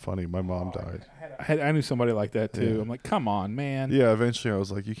 "That's not funny. My mom died." I knew somebody like that too. Yeah. I'm like, come on, man. Yeah, eventually I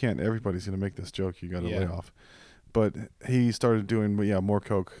was like, you can't, everybody's going to make this joke. You got to Yeah. lay off. But he started doing, more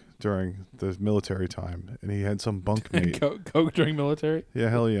coke during the military time, and he had some bunkmate. Coke during military? Yeah,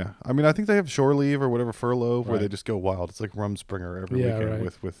 hell yeah. I mean, I think they have shore leave or whatever, furlough, where they Right. just go wild. It's like Rumspringer every Yeah, weekend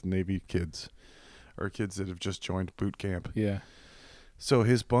right. with Navy kids or kids that have just joined boot camp. Yeah. So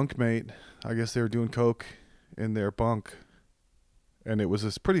his bunkmate, I guess they were doing coke in their bunk, and it was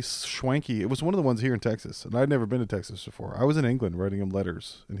this pretty schwanky. It was one of the ones here in Texas, and I'd never been to Texas before. I was in England writing him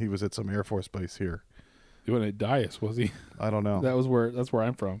letters, and he was at some Air Force base here. He wasn't at Dias, was he? I don't know. That's where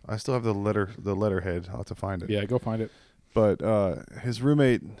I'm from. I still have the letterhead. I'll have to find it. Yeah, go find it. But his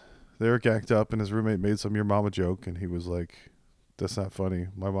roommate, they were gacked up, and his roommate made some your mama joke, and he was like, "That's not funny.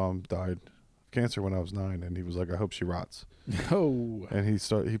 My mom died of cancer when I was 9," and he was like, "I hope she rots." Oh. And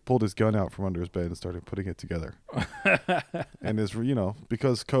he pulled his gun out from under his bed and started putting it together. And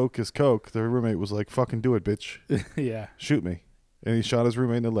because coke is coke, the roommate was like, "Fucking do it, bitch. Yeah. Shoot me." And he shot his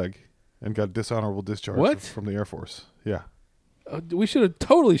roommate in the leg and got dishonorable discharge What? from the Air Force. Yeah. We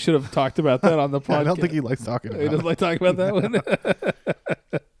totally should have talked about that on the podcast. I don't think he likes talking about He doesn't like talking about that one.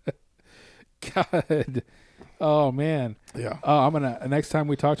 God. Oh man. Yeah. I'm gonna next time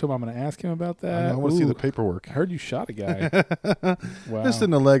we talk to him, I'm gonna ask him about that. I want to see the paperwork. I heard you shot a guy. Wow. Just in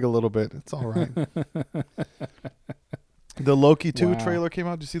the leg a little bit. It's all right. The Loki 2 trailer came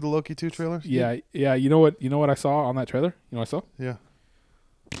out. Did you see the Loki 2 trailer? Yeah. You know what I saw on that trailer? You know what I saw? Yeah.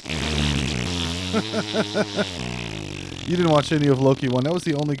 You didn't watch any of Loki 1. That was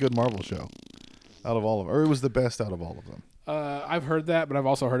the only good Marvel show out of all of them. Or it was the best out of all of them. I've heard that, but I've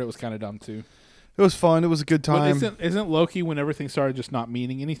also heard it was kind of dumb too. It was fun. It was a good time. But isn't Loki when everything started just not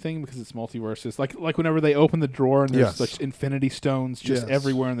meaning anything because it's multiverses? Like whenever they open the drawer and there's like infinity stones just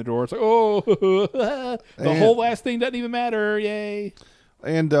everywhere in the drawer. It's like, the whole last thing doesn't even matter. Yay.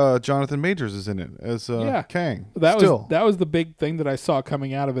 And Jonathan Majors is in it as Kang. That was the big thing that I saw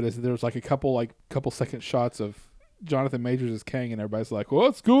coming out of it is there was like a couple second shots of Jonathan Majors as Kang, and everybody's like,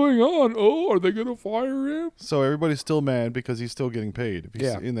 "What's going on? Oh, are they gonna fire him?" So everybody's still mad because he's still getting paid. If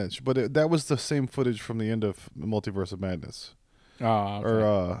he's in that, but that was the same footage from the end of Multiverse of Madness. Okay.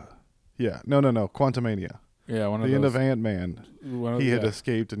 Or no, Quantumania. Yeah, one of the those. end of Ant-Man. He had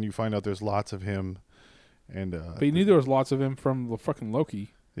escaped, and you find out there's lots of him. And but you knew there was lots of him from the fucking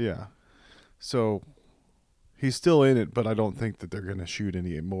Loki. Yeah, so. He's still in it, but I don't think that they're going to shoot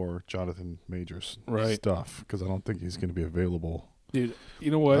any more Jonathan Majors stuff because I don't think he's going to be available. Dude, you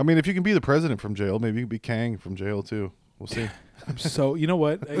know what? I mean, if you can be the president from jail, maybe you can be Kang from jail too. We'll see. So you know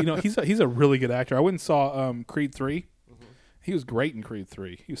what? He's a really good actor. I went and saw Creed 3. He was great in Creed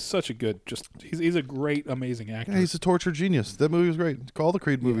 3. He was such a good, he's a great, amazing actor. Yeah, he's a torture genius. That movie was great. All the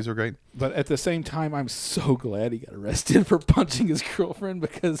Creed movies are great. But at the same time, I'm so glad he got arrested for punching his girlfriend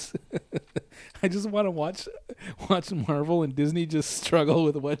because I just want to watch Marvel and Disney just struggle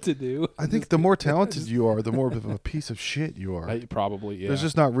with what to do. I think the more talented you are, the more of a piece of shit you are. Probably, yeah. There's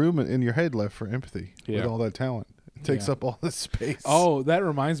just not room in your head left for empathy with all that talent. It takes up all this space. Oh, that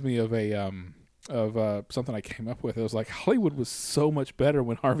reminds me of something I came up with. It was like Hollywood was so much better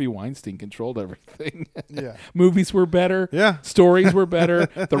when Harvey Weinstein controlled everything. Yeah, movies were better. Yeah, stories were better.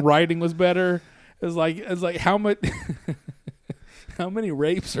 The writing was better. It was like how much, how many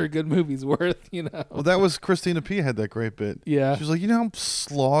rapes are good movies worth? You know. Well, that was Christina P. had that great bit. Yeah, she was like, I'm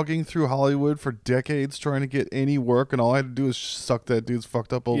slogging through Hollywood for decades trying to get any work, and all I had to do is suck that dude's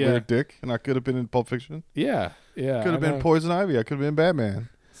fucked up old weird dick, and I could have been in Pulp Fiction. Yeah. Could have been Poison Ivy. I could have been Batman.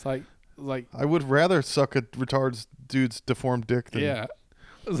 It's like I would rather suck a retarded dude's deformed dick than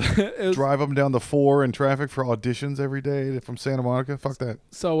drive him down the 4 in traffic for auditions every day from Santa Monica. Fuck that.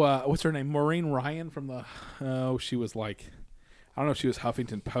 So what's her name? Maureen Ryan from she was like, I don't know if she was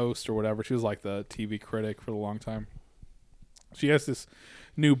Huffington Post or whatever. She was like the TV critic for a long time. She has this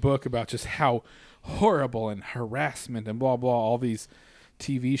new book about just how horrible and harassment and blah, blah, all these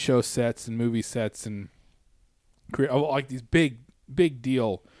TV show sets and movie sets and like these big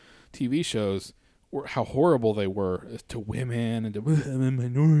deal TV shows, how horrible they were to women and to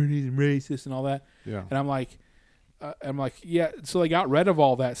minorities and racist and all that. Yeah. And I'm like, yeah. So they got rid of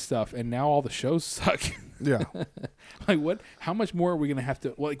all that stuff, and now all the shows suck. Yeah. Like what? How much more are we gonna have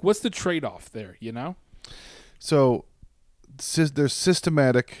to? Like, what's the trade-off there? You know. So there's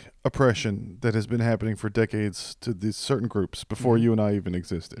systematic oppression that has been happening for decades to these certain groups before you and I even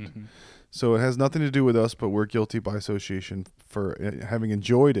existed. Mm-hmm. So it has nothing to do with us, but we're guilty by association for having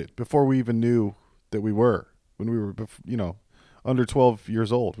enjoyed it before we even knew that we were. When we were, under 12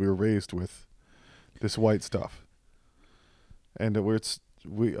 years old, we were raised with this white stuff. And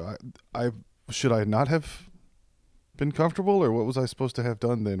should I not have been comfortable, or what was I supposed to have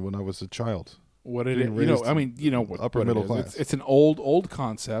done then when I was a child? What it is, upper middle class. It's an old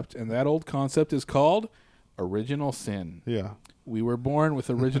concept, and that old concept is called original sin. Yeah. We were born with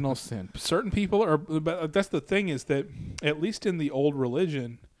original sin. Certain people are, but that's the thing is that at least in the old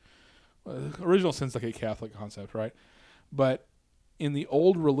religion, original sin's like a Catholic concept, right? But in the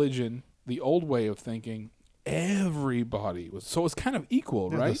old religion, the old way of thinking, everybody was, so it's kind of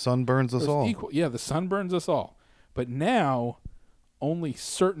equal, right? The sun burns us all. Equal. Yeah, the sun burns us all. But now, only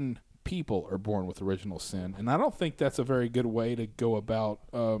certain people are born with original sin, and I don't think that's a very good way to go about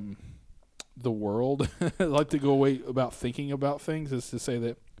the world. I like to go away about thinking about things is to say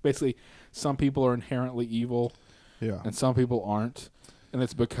that basically some people are inherently evil, and some people aren't, and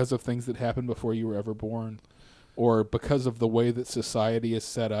it's because of things that happened before you were ever born, or because of the way that society is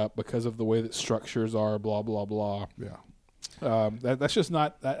set up, because of the way that structures are, blah blah blah. Yeah,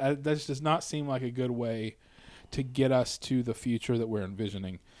 that does not seem like a good way to get us to the future that we're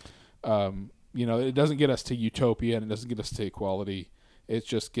envisioning. It doesn't get us to utopia, and it doesn't get us to equality. It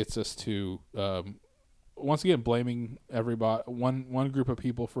just gets us to once again, blaming everybody, one group of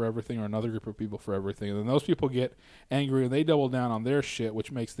people for everything or another group of people for everything. And then those people get angry and they double down on their shit,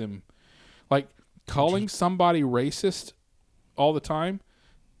 which makes them, like, calling somebody racist all the time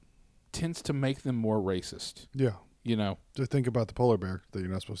tends to make them more racist. Yeah. You know? Just think about the polar bear that you're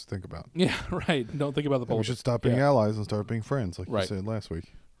not supposed to think about. Yeah, right. Don't think about the polar bear. We should stop being allies and start being friends, like Right. you said last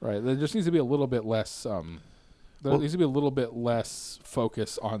week. Right. There just needs to be a little bit less, there needs to be a little bit less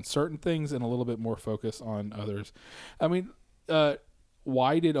focus on certain things and a little bit more focus on others. I mean,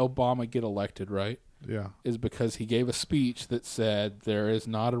 why did Obama get elected, right? Yeah. Is because he gave a speech that said there is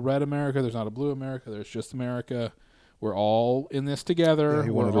not a red America, there's not a blue America, there's just America. We're all in this together. Yeah, he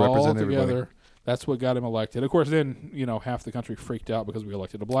wanted We're to all represent together. everybody. That's what got him elected. Of course, then, you know, half the country freaked out because we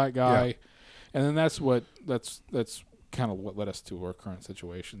elected a black guy. Yeah. And then that's kind of what led us to our current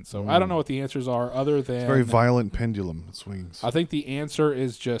situation. So I don't know what the answers are other than... It's a very violent pendulum swings. I think the answer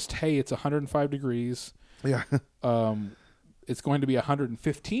is just, hey, it's 105 degrees. Yeah. It's going to be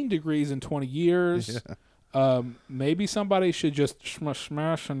 115 degrees in 20 years. Yeah. Maybe somebody should just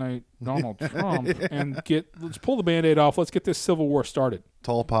smash-inate Donald Trump and let's pull the Band-Aid off. Let's get this Civil War started.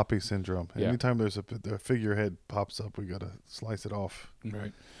 Tall poppy syndrome. Yeah. Anytime there's a figurehead pops up, we got to slice it off.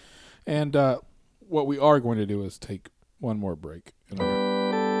 Right. And what we are going to do is take one more break.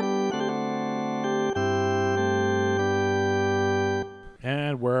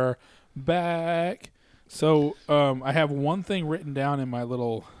 And we're back. So I have one thing written down in my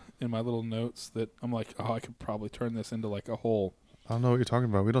little notes that I'm like, oh, I could probably turn this into like a whole I don't know what you're talking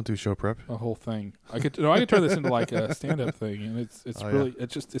about. We don't do show prep. a whole thing. I could turn this into like a stand-up thing, and it's Oh, really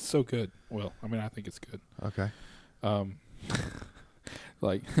it's so good. Well, I mean, I think it's good. Okay.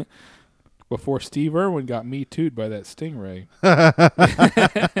 Like before Steve Irwin got Me Too'd by that stingray.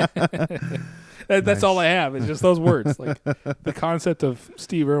 That's all I have. It's just those words. Like the concept of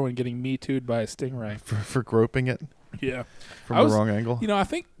Steve Irwin getting Me Too'd by a stingray. For groping it Yeah. from the wrong angle. You know, I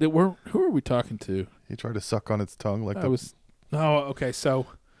think that who are we talking to? He tried to suck on its tongue like okay, so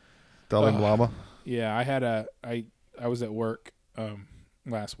Dalai Lama. yeah, I was at work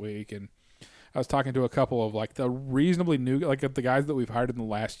last week, and I was talking to a couple of like the reasonably new, like the guys that we've hired in the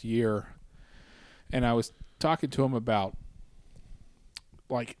last year, and I was talking to them about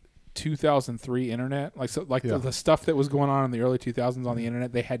like 2003 internet, like the stuff that was going on in the early 2000s on the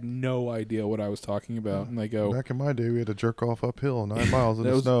internet. They had no idea what I was talking about, and they go, "Back in my day, we had to jerk off uphill 9 miles in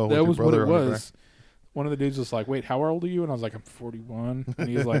the snow." That with was your what brother it on the was. One of the dudes was like, "Wait, how old are you?" And I was like, "I'm 41." And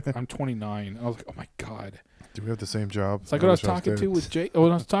he was like, "I'm 29." And I was like, "Oh my god." Do we have the same job? It's like what I was talking to with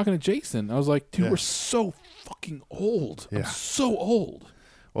when I was talking to Jason. I was like, dude, we're so fucking old. Yeah. I'm so old.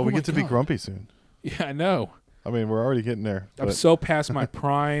 Well, we get to be grumpy soon. Yeah, I know. I mean, we're already getting there. I'm so past my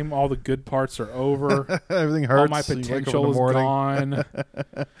prime. All the good parts are over. Everything hurts. All my potential is gone.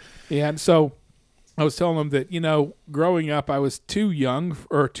 Yeah, and so I was telling them that, you know, growing up, I was too young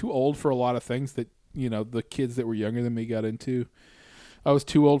or too old for a lot of things that, you know, the kids that were younger than me got into. I was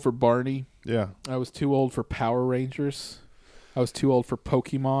too old for Barney. Yeah. I was too old for Power Rangers. I was too old for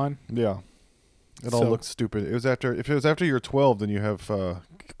Pokemon. Yeah. It all looks stupid. If it was after you're 12, then you have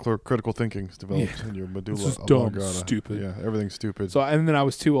critical thinking's developed in your medulla. This is dumb, stupid. Yeah, everything's stupid. So, and then I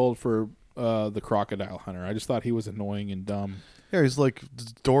was too old for the Crocodile Hunter. I just thought he was annoying and dumb. Yeah, he's like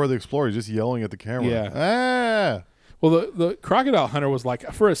Dora the Explorer. He's just yelling at the camera. Yeah. Ah! Well, the Crocodile Hunter was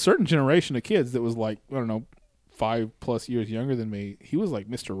like, for a certain generation of kids that was like, I don't know, 5+ years younger than me, he was like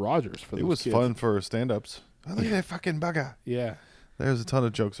Mr. Rogers for those kids. It was fun for stand-ups. Oh, look at that fucking bugger. Yeah. There's a ton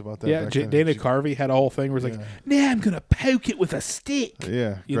of jokes about that. Yeah, Dana Carvey had a whole thing where he's like, now I'm going to poke it with a stick.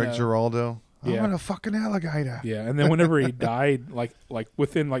 Yeah, Greg Giraldo. Yeah. I'm a fucking alligator. Yeah, and then whenever he died, like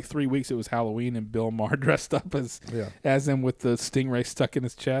within like 3 weeks, it was Halloween, and Bill Maher dressed up as him with the stingray stuck in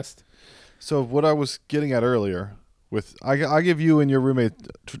his chest. So what I was getting at earlier, I give you and your roommate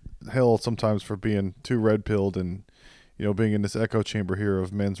hell sometimes for being too red-pilled and, you know, being in this echo chamber here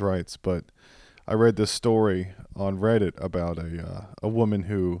of men's rights, but I read this story on Reddit about a woman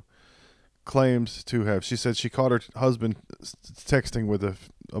who claims to have. She said she caught her husband texting with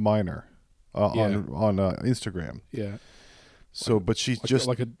a minor on Instagram. Yeah. So, but she just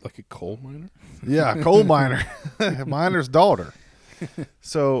like a coal miner. Yeah, coal miner, miner's daughter.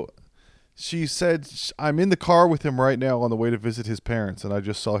 So she said, "I'm in the car with him right now on the way to visit his parents, and I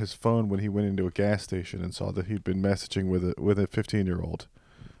just saw his phone when he went into a gas station and saw that he'd been messaging with a 15-year-old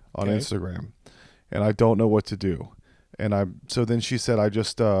on Instagram, and I don't know what to do." So then she said, "I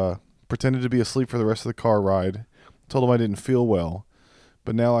just pretended to be asleep for the rest of the car ride, told him I didn't feel well,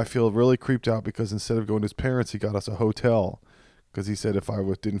 but now I feel really creeped out because instead of going to his parents, he got us a hotel because he said if I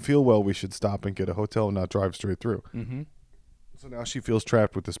didn't feel well, we should stop and get a hotel and not drive straight through." Mm-hmm. So now she feels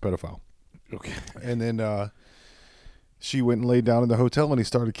trapped with this pedophile. Okay. And then she went and laid down in the hotel and he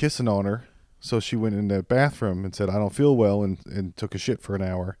started kissing on her. So she went in the bathroom and said, I don't feel well, and took a shit for an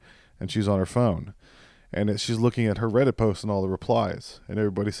hour. And she's on her phone. And she's looking at her Reddit posts and all the replies. And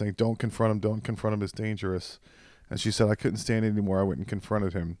everybody's saying, don't confront him, it's dangerous. And she said, I couldn't stand it anymore. I went and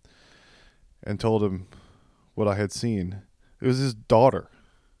confronted him and told him what I had seen. It was his daughter.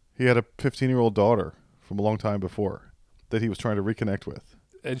 He had a 15-year-old daughter from a long time before that he was trying to reconnect with.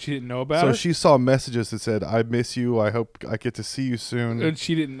 And she didn't know about So it? she saw messages that said, I miss you. I hope I get to see you soon. And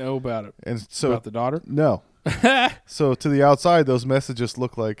she didn't know about it. And so, about the daughter? No. So to the outside, those messages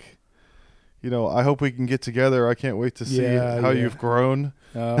look like, I hope we can get together. I can't wait to see how you've grown.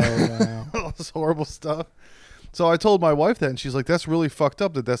 Oh, wow. All this horrible stuff. So I told my wife that, and she's like, that's really fucked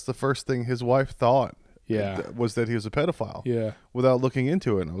up that's the first thing his wife thought. Yeah. Was that he was a pedophile. Yeah. Without looking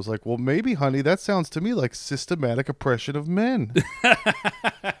into it. And I was like, well, maybe, honey, that sounds to me like systematic oppression of men.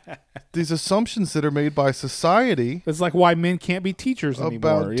 These assumptions that are made by society. It's like why men can't be teachers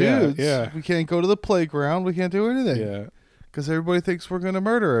anymore. About dudes. Yeah. We can't go to the playground. We can't do anything. Yeah. Because everybody thinks we're going to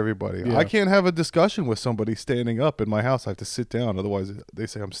murder everybody. Yeah. I can't have a discussion with somebody standing up in my house. I have to sit down. Otherwise, they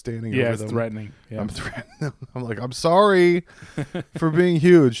say I'm standing over it's them. threatening. Yeah. I'm threatening them. I'm like, I'm sorry for being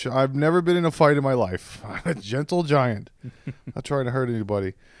huge. I've never been in a fight in my life. I'm a gentle giant. Not trying to hurt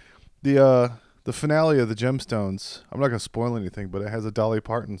anybody. The finale of the Gemstones, I'm not going to spoil anything, but it has a Dolly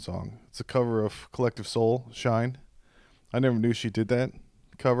Parton song. It's a cover of Collective Soul, Shine. I never knew she did that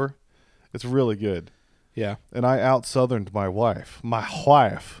cover. It's really good. Yeah. And I out-southerned my wife.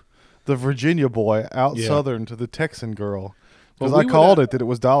 The Virginia boy out-southerned the Texan girl. Because I called it that it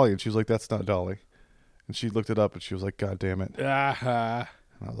was Dolly, and she was like, that's not Dolly. And she looked it up, and she was like, God damn it. Uh-huh.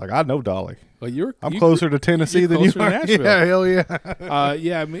 And I was like, I know Dolly. Well, I'm closer to Tennessee than you to are. Nashville. Yeah, hell yeah.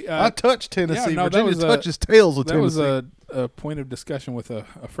 Yeah. I touched Tennessee. no, Virginia touches tails with Tennessee. That was a point of discussion with a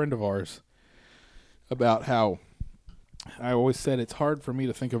friend of ours about how I always said it's hard for me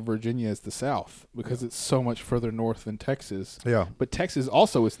to think of Virginia as the South because it's so much further north than Texas. Yeah. But Texas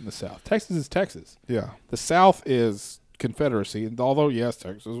also is in the South. Texas is Texas. Yeah. The South is Confederacy, and although yes,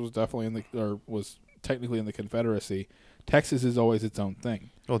 Texas was definitely was technically in the Confederacy, Texas is always its own thing.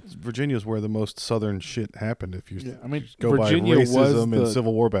 Well, Virginia's where the most southern shit happened. If you go Virginia by racism was and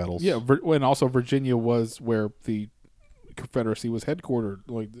Civil War battles. Yeah, and also Virginia was where the Confederacy was headquartered.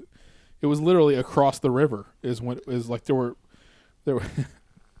 Like, it was literally across the river. There were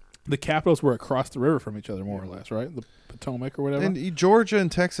the capitals were across the river from each other, more or less, right? The Potomac or whatever. And Georgia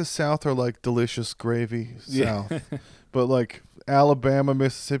and Texas South are like delicious gravy South, but like Alabama,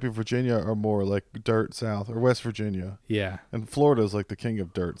 Mississippi, Virginia are more like dirt South, or West Virginia. Yeah. And Florida is like the king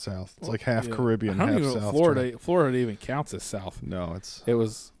of dirt South. It's like half Caribbean, I don't half even know South. Florida even counts as South. No, it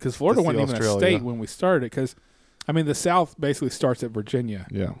was because Florida wasn't even Australia. a state when we started. Because the South basically starts at Virginia.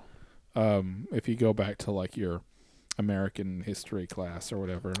 Yeah. If you go back to like your American history class or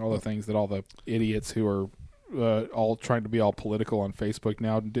whatever, and all the things that all the idiots who are all trying to be all political on Facebook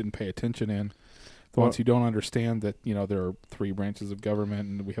now didn't pay attention in. The ones who don't understand that, there are 3 branches of government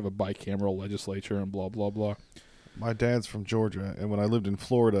and we have a bicameral legislature and blah, blah, blah. My dad's from Georgia, and when I lived in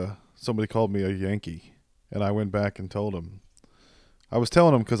Florida, somebody called me a Yankee, and I went back and told him. I was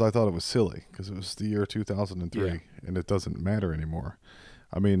telling him because I thought it was silly, because it was the year 2003, and it doesn't matter anymore.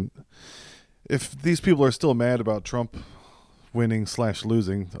 I mean, if these people are still mad about Trump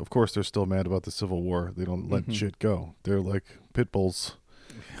winning/losing, of course they're still mad about the Civil War. They don't let shit go. They're like pit bulls.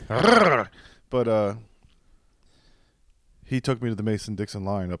 But he took me to the Mason-Dixon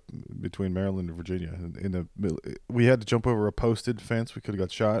line up between Maryland and Virginia. We had to jump over a posted fence. We could have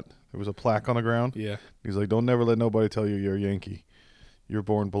got shot. There was a plaque on the ground. Yeah. He's like, don't never let nobody tell you you're a Yankee. You're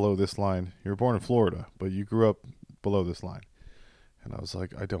born below this line. You were born in Florida, but you grew up below this line. And I was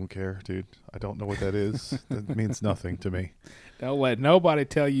like, I don't care, dude. I don't know what that is. That means nothing to me. Don't let nobody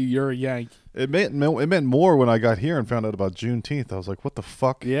tell you you're a Yankee. It meant more when I got here and found out about Juneteenth. I was like, what the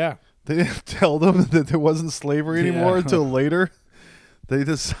fuck? Yeah. They didn't tell them that there wasn't slavery anymore until later. They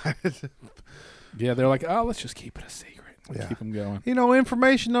decided. Yeah, they're like, oh, let's just keep it a secret. Let's keep them going.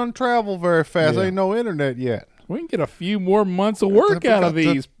 Information doesn't travel very fast. Yeah. Ain't no internet yet. We can get a few more months of work out of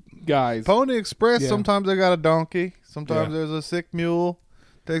these guys. Pony Express, sometimes they got a donkey. Sometimes there's a sick mule.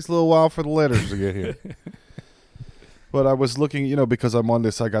 Takes a little while for the letters to get here. But I was looking, because I'm on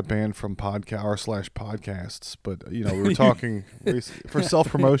this, I got banned from r/podcasts. But, we were talking for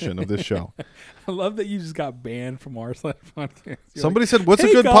self-promotion of this show. I love that you just got banned from r/podcast. Somebody said, what's hey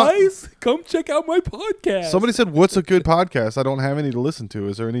a good guys, come check out my podcast. Somebody said, what's a good podcast? I don't have any to listen to.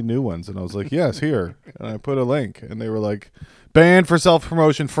 Is there any new ones? And I was like, yes, here. And I put a link. And they were like, banned for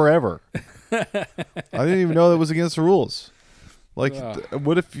self-promotion forever. I didn't even know that was against the rules. Like,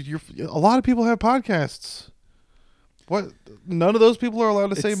 what if a lot of people have podcasts? What? None of those people are allowed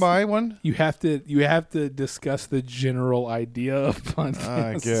to say my one? You have to discuss the general idea of podcasts.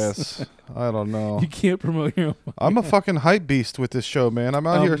 I guess. I don't know. You can't promote your own. I'm a fucking hype beast with this show, man. I'm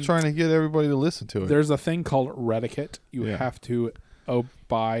out here trying to get everybody to listen to it. There's a thing called reticate. You have to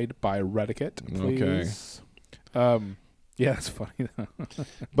abide by reticate, please. Okay. Yeah, that's funny.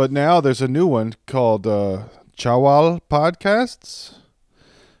 But now there's a new one called Chawal Podcasts.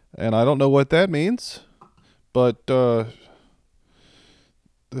 And I don't know what that means. But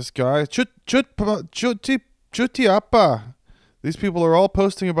this guy, Chutiapa, these people are all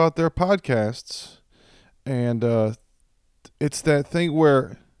posting about their podcasts, and it's that thing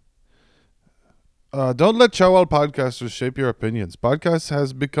where don't let Chawal podcasters shape your opinions. Podcasts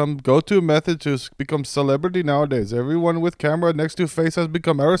has become go-to method to become celebrity nowadays. Everyone with camera next to face has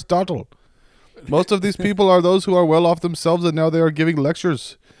become Aristotle. Most of these people are those who are well off themselves, and now they are giving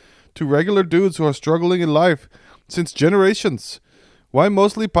lectures to regular dudes who are struggling in life since generations. Why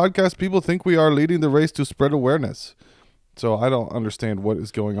mostly podcast people think we are leading the race to spread awareness. So I don't understand what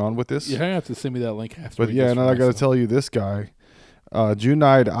is going on with this. You're going to have to send me that link after. But yeah, and I got to tell you this guy,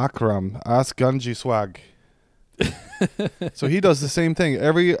 Junaid Akram, Asganji Swag. So he does the same thing.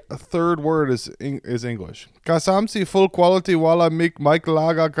 Every third word is English. Kasamsi full quality wala mik Mike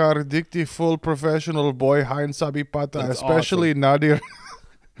Laga kar dikti full professional boy Hein Sabi Pata, especially awesome. Nadir.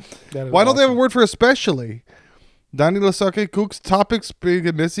 Why don't they have a word for especially? Daniel Sake Cook's topics big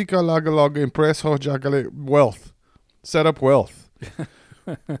Nesika Lagalog impress Hojakale wealth. Set up wealth.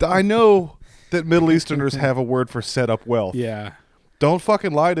 I know that Middle Easterners have a word for set up wealth. Yeah. Don't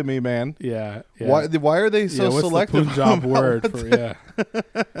fucking lie to me, man. Yeah. Why are they so selective? What's the Punjab word for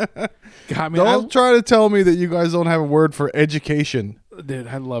God, man, don't try to tell me that you guys don't have a word for education. Dude,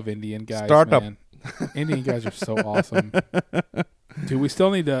 I love Indian guys. Startup. Man. Indian guys are so awesome. Dude, we still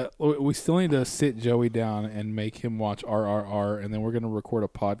need to sit Joey down and make him watch RRR, and then we're gonna record a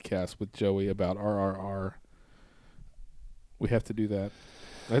podcast with Joey about RRR. We have to do that.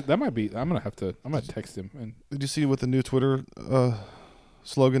 That might be. I'm gonna text him. And did you see what the new Twitter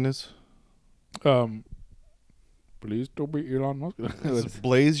slogan is? Please don't be Elon Musk. It's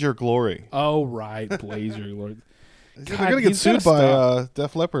Blaze Your Glory. Oh right, Blaze Your Glory. They're gonna get sued by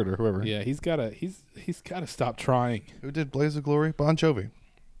Def Leppard or whoever. Yeah, he's gotta stop trying. Who did Blaze of Glory? Bon Jovi.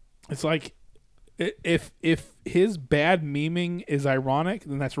 It's like if his bad memeing is ironic,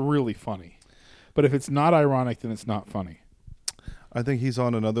 then that's really funny. But if it's not ironic, then it's not funny. I think he's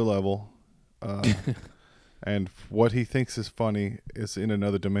on another level, and what he thinks is funny is in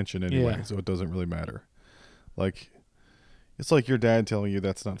another dimension anyway. So it doesn't really matter. Like it's like your dad telling you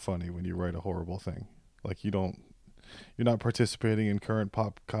that's not funny when you write a horrible thing. Like you're not participating in current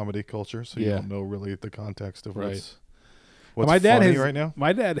pop comedy culture, so you don't know really the context of what's funny right now.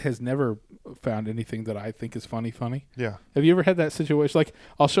 My dad has never found anything that I think is funny. Yeah. Have you ever had that situation? Like,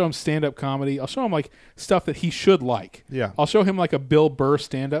 I'll show him stand-up comedy. I'll show him, like, stuff that he should like. Yeah. I'll show him, like, a Bill Burr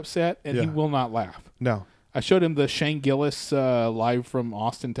stand-up set, and he will not laugh. No. I showed him the Shane Gillis live from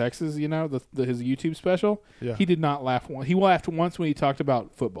Austin, Texas, his YouTube special. Yeah. He did not laugh once. He laughed once when he talked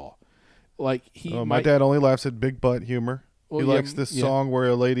about football. Like my dad only laughs at big butt humor. Well, he likes this song where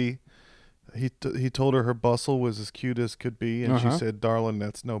a lady, he told her bustle was as cute as could be, and she said, "Darling,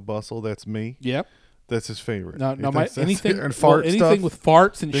 that's no bustle, that's me." Yep, that's his favorite. Anything and fart anything with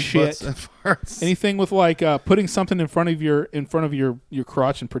farts and big shit, and farts. Anything with like putting something in front of your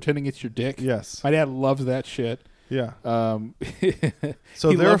crotch and pretending it's your dick. Yes, my dad loves that shit. Yeah. So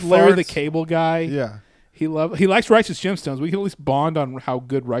he loved Larry the Cable Guy. Yeah. He likes Righteous Gemstones. We can at least bond on how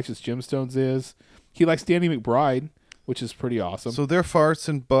good Righteous Gemstones is. He likes Danny McBride, which is pretty awesome. So their farts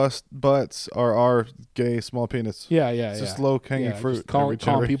and butts are our gay small penis. Yeah. It's just low-hanging fruit.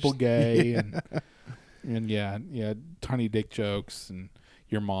 Calling people gay and tiny dick jokes and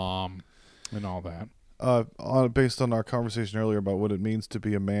your mom and all that. Based on our conversation earlier about what it means to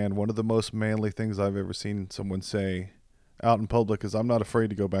be a man, one of the most manly things I've ever seen someone say out in public is, "I'm not afraid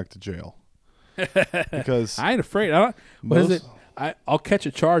to go back to jail." Because I ain't afraid. I'll catch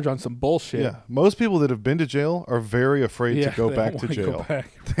a charge on some bullshit. Yeah, most people that have been to jail are very afraid to go back to jail.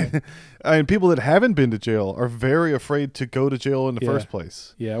 I mean, people that haven't been to jail are very afraid to go to jail in the first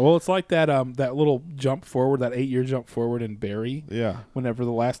place. Yeah, well, it's like that little jump forward, that 8-year jump forward in Barry. Yeah. Whenever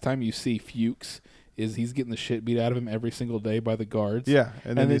the last time you see Fuchs is he's getting the shit beat out of him every single day by the guards. Yeah,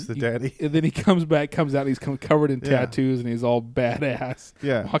 and then he's the daddy. And then he comes out, and he's covered in tattoos, and he's all badass.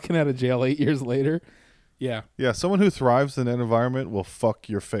 Yeah. Walking out of jail 8 years later. Yeah. Yeah, someone who thrives in that environment will fuck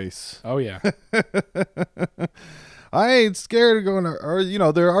your face. Oh, yeah. I ain't scared of going to, or,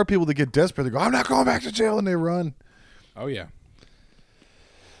 there are people that get desperate. They go, "I'm not going back to jail," and they run. Oh, yeah.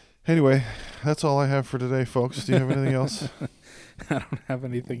 Anyway, that's all I have for today, folks. Do you have anything else? I don't have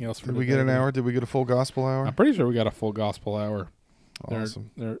anything else for Did today. we get an hour? Did we get a full gospel hour? I'm pretty sure we got a full gospel hour.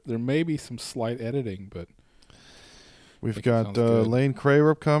 Awesome. There may be some slight editing, but We've got Lane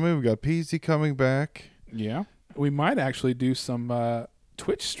Crarup coming. We've got Peasy coming back. yeah, we might actually do some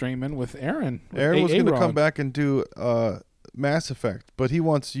Twitch streaming with Aaron. Aaron was going to come back and do Mass Effect, but he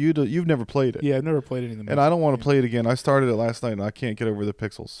wants you to. You've never played it. Yeah, I've never played any of them. And I don't want to play it again. I started it last night, and I can't get over the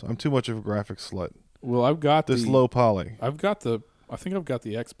pixels. I'm too much of a graphics slut. Well, I've got this low poly. I think I've got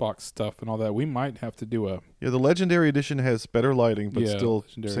the Xbox stuff and all that. We might have to do Yeah, the Legendary Edition has better lighting, but still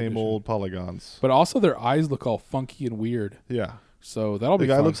Legendary same Edition. old polygons. But also their eyes look all funky and weird. Yeah. So that'll be fun.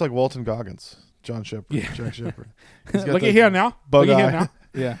 The guy fun. looks like Walton Goggins. John Shepard. Yeah. Jack Shepard. Look at here now. Bug Look eye. at here now.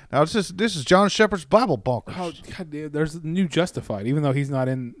 Yeah. Now this is John Shepard's Bible bonkers. Oh God, dude, there's the new Justified. Even though he's not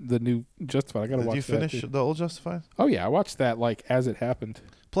in the new Justified, I gotta watch that. Did you finish the old Justified? Oh yeah, I watched that like as it happened.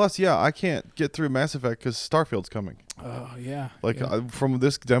 Plus, yeah, I can't get through Mass Effect because Starfield's coming. Oh yeah. Like yeah. From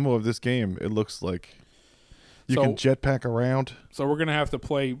this demo of this game, it looks like you can jetpack around. So we're gonna have to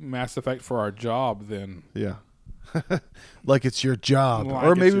play Mass Effect for our job then. Yeah. Like it's your job. Like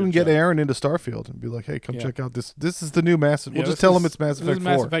or maybe we can job. get Aaron into Starfield and be like, hey, come check out this. This is the new Mass Effect. We'll just tell him it's Mass Effect 4.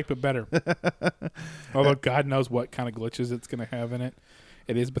 Mass Effect, but better. Although God knows what kind of glitches it's going to have in it.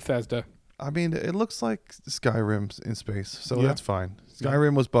 It is Bethesda. I mean, it looks like Skyrim in space, so that's fine.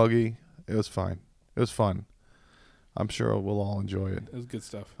 Skyrim was buggy. It was fine. It was fun. I'm sure we'll all enjoy it. It was good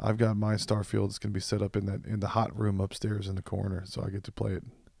stuff. I've got my Starfield. It's going to be set up in the hot room upstairs in the corner, so I get to play it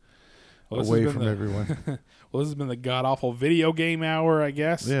away from everyone. Well, this has been the god-awful video game hour, I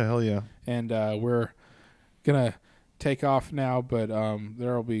guess. Yeah, hell yeah. And we're going to take off now, but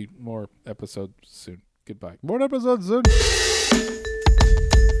there will be more episodes soon. Goodbye. More episodes soon.